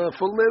on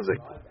full nezik.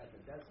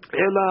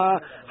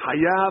 Ela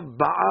hayav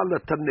ba'al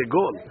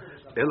tarnegol.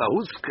 Ela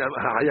who's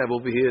hayav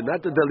over here?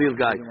 Not the dalil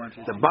guy.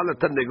 The ba'al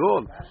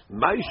tarnegol.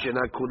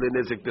 Ma'ishena kule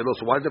nezik delo.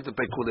 So why does he have to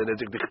pay kule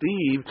nezik?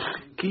 Dichtiv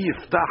ki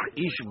yiftach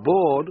ish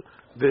board.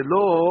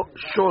 Velo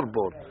shor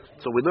bor.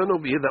 So we learn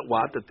over here that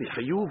what? That the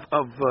chiyuv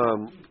of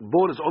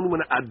bor is only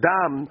when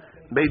Adam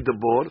made the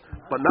bor,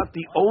 but not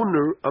the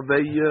owner of a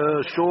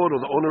shor or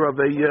the owner of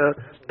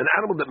an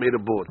animal that made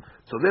a bor.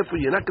 So therefore,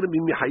 you're not going to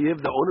be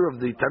mihayev the owner of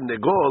the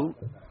tarnegol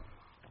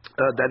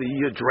that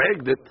he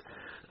dragged it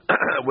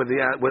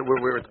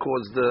where it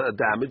caused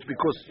damage,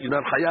 because you're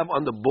not hayav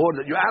on the bor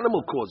that your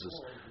animal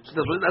causes. So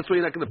that's why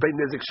you're not going to pay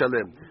nezik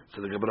shalem.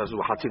 So the Gemara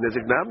says, "Hati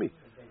nezik nami."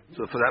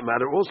 So for that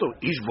matter also,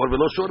 ish bor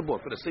velo shor bor.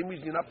 For the same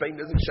reason you're not paying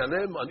nezik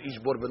shalem on ish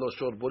bor velo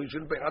shor bor, you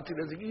shouldn't pay hati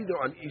nezik either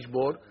on ish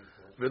bor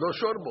velo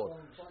shor bor.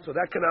 So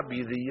that cannot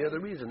be the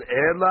reason.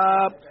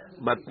 Ela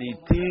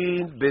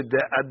matnitin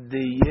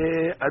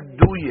bede'adiyeh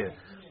aduye.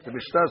 The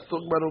Mishnah is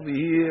talking about over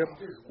here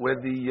where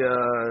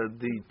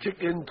the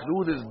chicken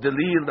threw this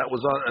delil that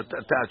was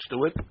attached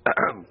to it,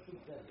 and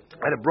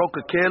it broke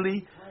a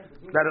keli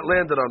that it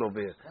landed on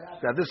over here.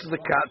 Now this is a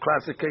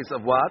classic case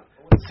of what?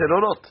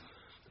 Serorot.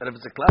 And if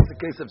it's a classic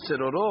case of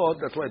serorot,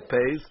 that's why it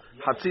pays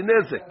hatzi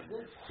nezik.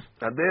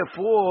 And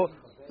therefore,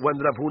 when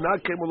Rav Huna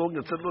came along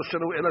and said, "Lo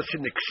shenu ela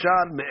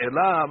shenikshal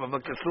me'elav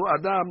avakesru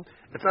adam,"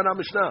 it's on our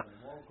Mishnah.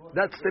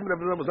 That statement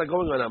of Rav was not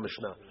going on our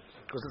Mishnah,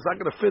 because it's not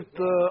going to fit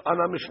on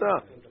our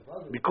Mishnah.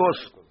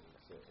 Because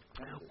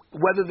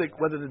whether the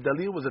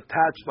dalil was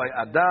attached by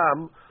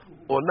Adam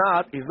or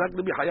not, he's not going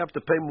to be hayav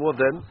to pay more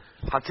than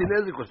hatzi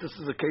nezik, because this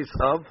is a case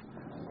of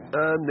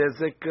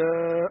nezik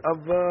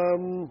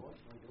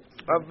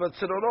of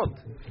tzirorot,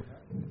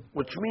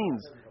 which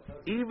means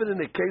even in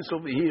the case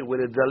over here where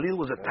the dalil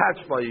was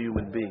attached by a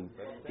human being,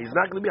 he's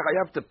not going to be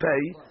hayav to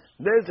pay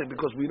nezik,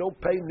 because we don't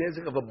pay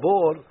nezik of a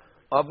board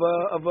of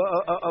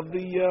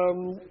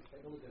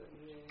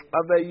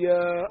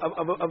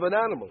an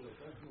animal.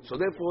 So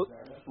therefore,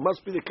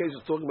 must be the case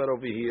it's talking about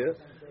over here,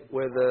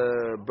 where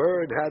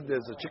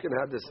the chicken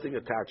had this thing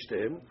attached to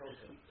him,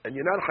 and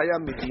you're not hayav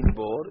midin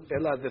board,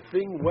 ela the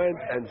thing went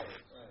and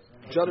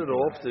jutted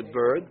off the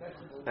bird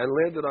and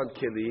landed on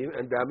kelim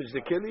and damaged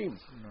the kelim,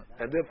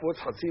 and therefore it's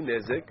hatzi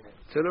nezik.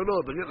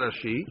 Tzerorot. Look at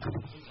Rashi.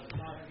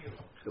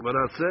 When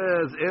it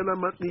says ela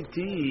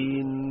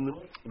matnitin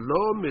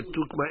lo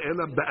metukma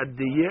ela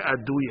ba'adiyeh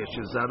aduye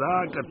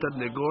shezarak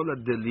atarnegol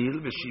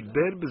adelil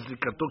v'shiber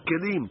bezrikato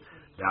kelim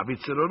ve'avit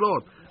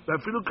tzerorot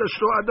ve'afilu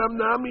kashro adam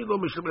nami lo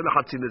mishlam ela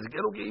hatzi nezik.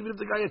 Even if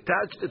the guy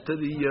attached it to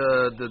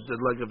the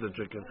leg of the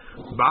chicken,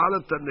 ba'al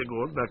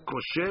atarnegol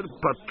ve'kosher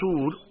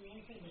patur.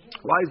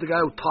 Why is the guy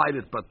who tied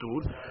it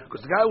patur?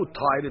 Because the guy who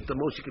tied it, the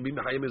most he can be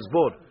mehayim is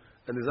board,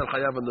 and he's not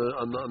hayav on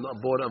the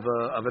board of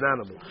an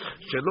animal.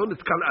 Shelon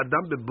itkal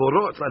adam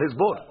beboro. It's not his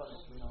board.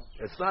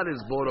 It's not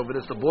his board over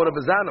there. It's the board of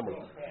his animal,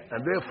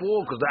 and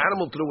therefore, because the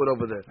animal threw it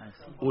over there.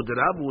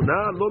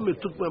 Udrabuna lo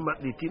mitukma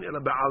matnitin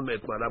ela be'al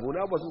me'etma.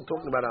 Rabuna wasn't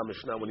talking about our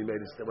Mishnah when he made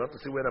his statement. We have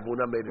to see where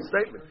Rabuna made his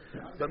statement.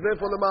 But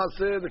therefore, the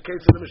Maaseh, the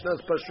case of the Mishnah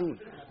is pashut.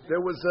 There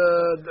was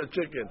a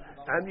chicken,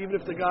 and even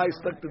if the guy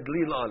stuck the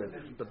delil on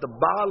it, but the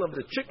baal of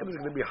the chicken is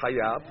going to be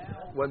hayab.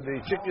 When the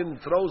chicken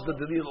throws the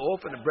delil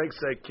off and it breaks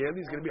a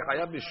candy, he's going to be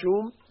hayab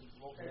mishum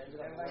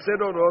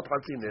serorot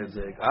hatzi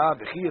nezek.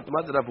 V'chi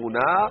itmad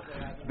Rabuna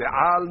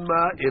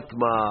be'alma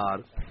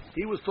itmar.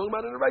 He was talking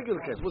about in a regular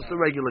case. What's the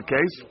regular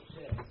case?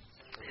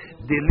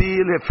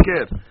 Delil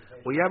hefker.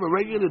 We have a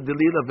regular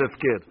delil of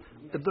hefker.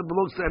 It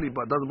belongs to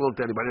anybody. Doesn't belong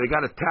to anybody. It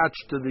got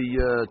attached to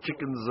the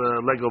chicken's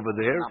leg over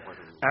there,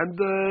 and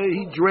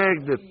he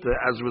dragged it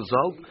as a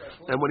result.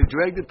 And when he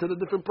dragged it to the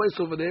different place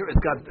over there,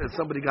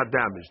 somebody got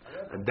damaged.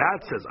 And that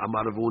says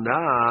Amar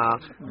Ravuna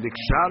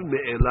nikshal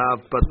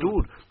me'elav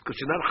patur, because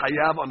you're not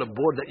hayav on a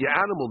board that your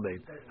animal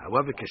made.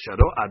 However,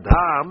 kesharo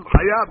adam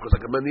hayav, because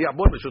like a maniach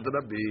board should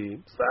not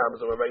be.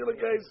 So a regular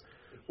case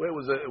where it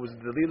was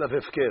the delil of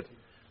hefker,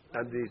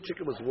 and the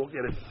chicken was walking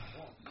and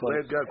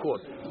it got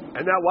caught.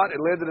 And now what? It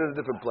landed in a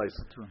different place.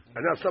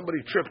 And now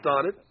somebody tripped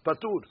on it.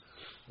 Patur.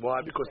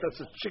 Why? Because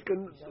that's a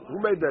chicken. Who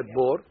made that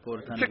board?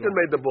 Chicken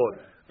made the board.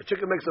 A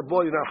chicken makes a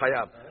board, you're not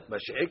hayav.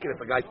 If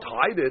a guy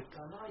tied it,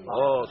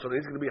 so then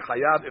he's going to be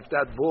hayav if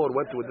that board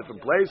went to a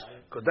different place,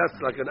 because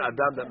that's like an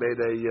adam that made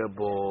a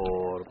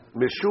board.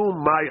 Mishum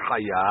mai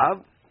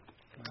hayav.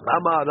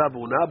 Ama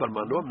Rabuna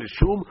Barmano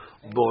Mishum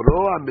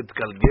Boro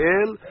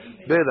Mitkalgel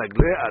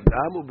Beragli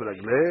Adam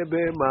Uberagli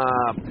Bema,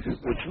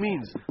 which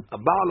means a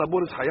Baal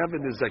Abur is Hayav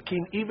in the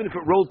Zakin, even if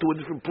it rolled to a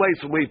different place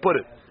from where he put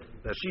it.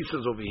 Now she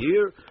says over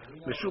here,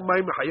 Mishum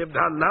Maim Hayav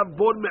Lav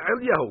Bor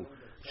Me'el Yahu.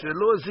 You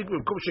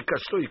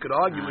could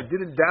argue it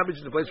didn't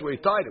damage the place where he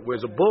tied it,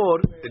 whereas a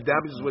board, it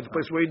damages the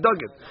place where he dug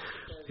it.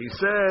 He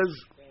says,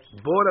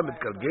 not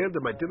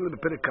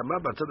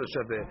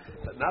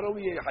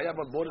only you have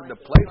a board in the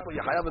place, but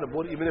you have a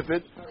board even if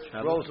it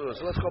rolls through.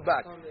 So let's go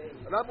back.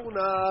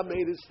 Rabuna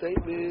made his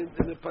statement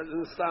in the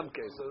Stam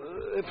case.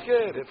 It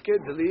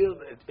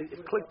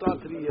clicked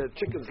onto the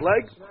chicken's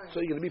leg, so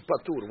you're going to be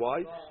patur.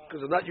 Why?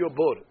 Because it's not your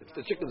board, it's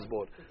the chicken's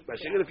board. But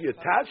if you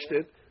attached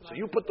it, so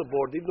you put the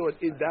board, even though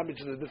it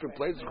damaged in a different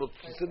place, it's called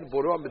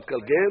Borah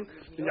Mitkalgel,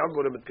 and Yam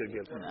Borah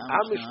Mitkalgel.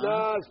 Our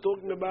Mishnah is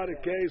talking about a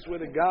case where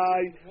the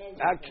guy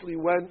actually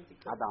went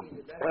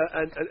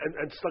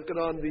and stuck it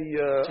on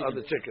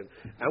the chicken.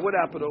 And what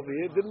happened over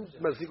here? It didn't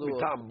mazik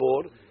mitam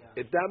board,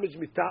 it damaged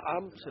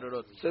mitam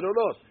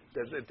serorot.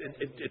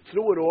 It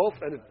threw it off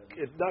and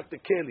it knocked the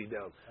keli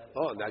down.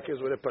 Oh, in that case,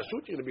 when it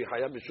pashut, you're going to be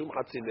hayam mishum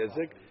hatzi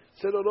nezek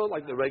serorot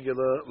like the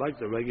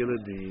regular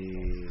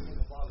deal.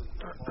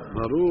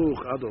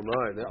 Baruch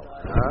Adonai.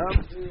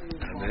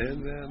 Amen.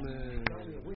 Amen.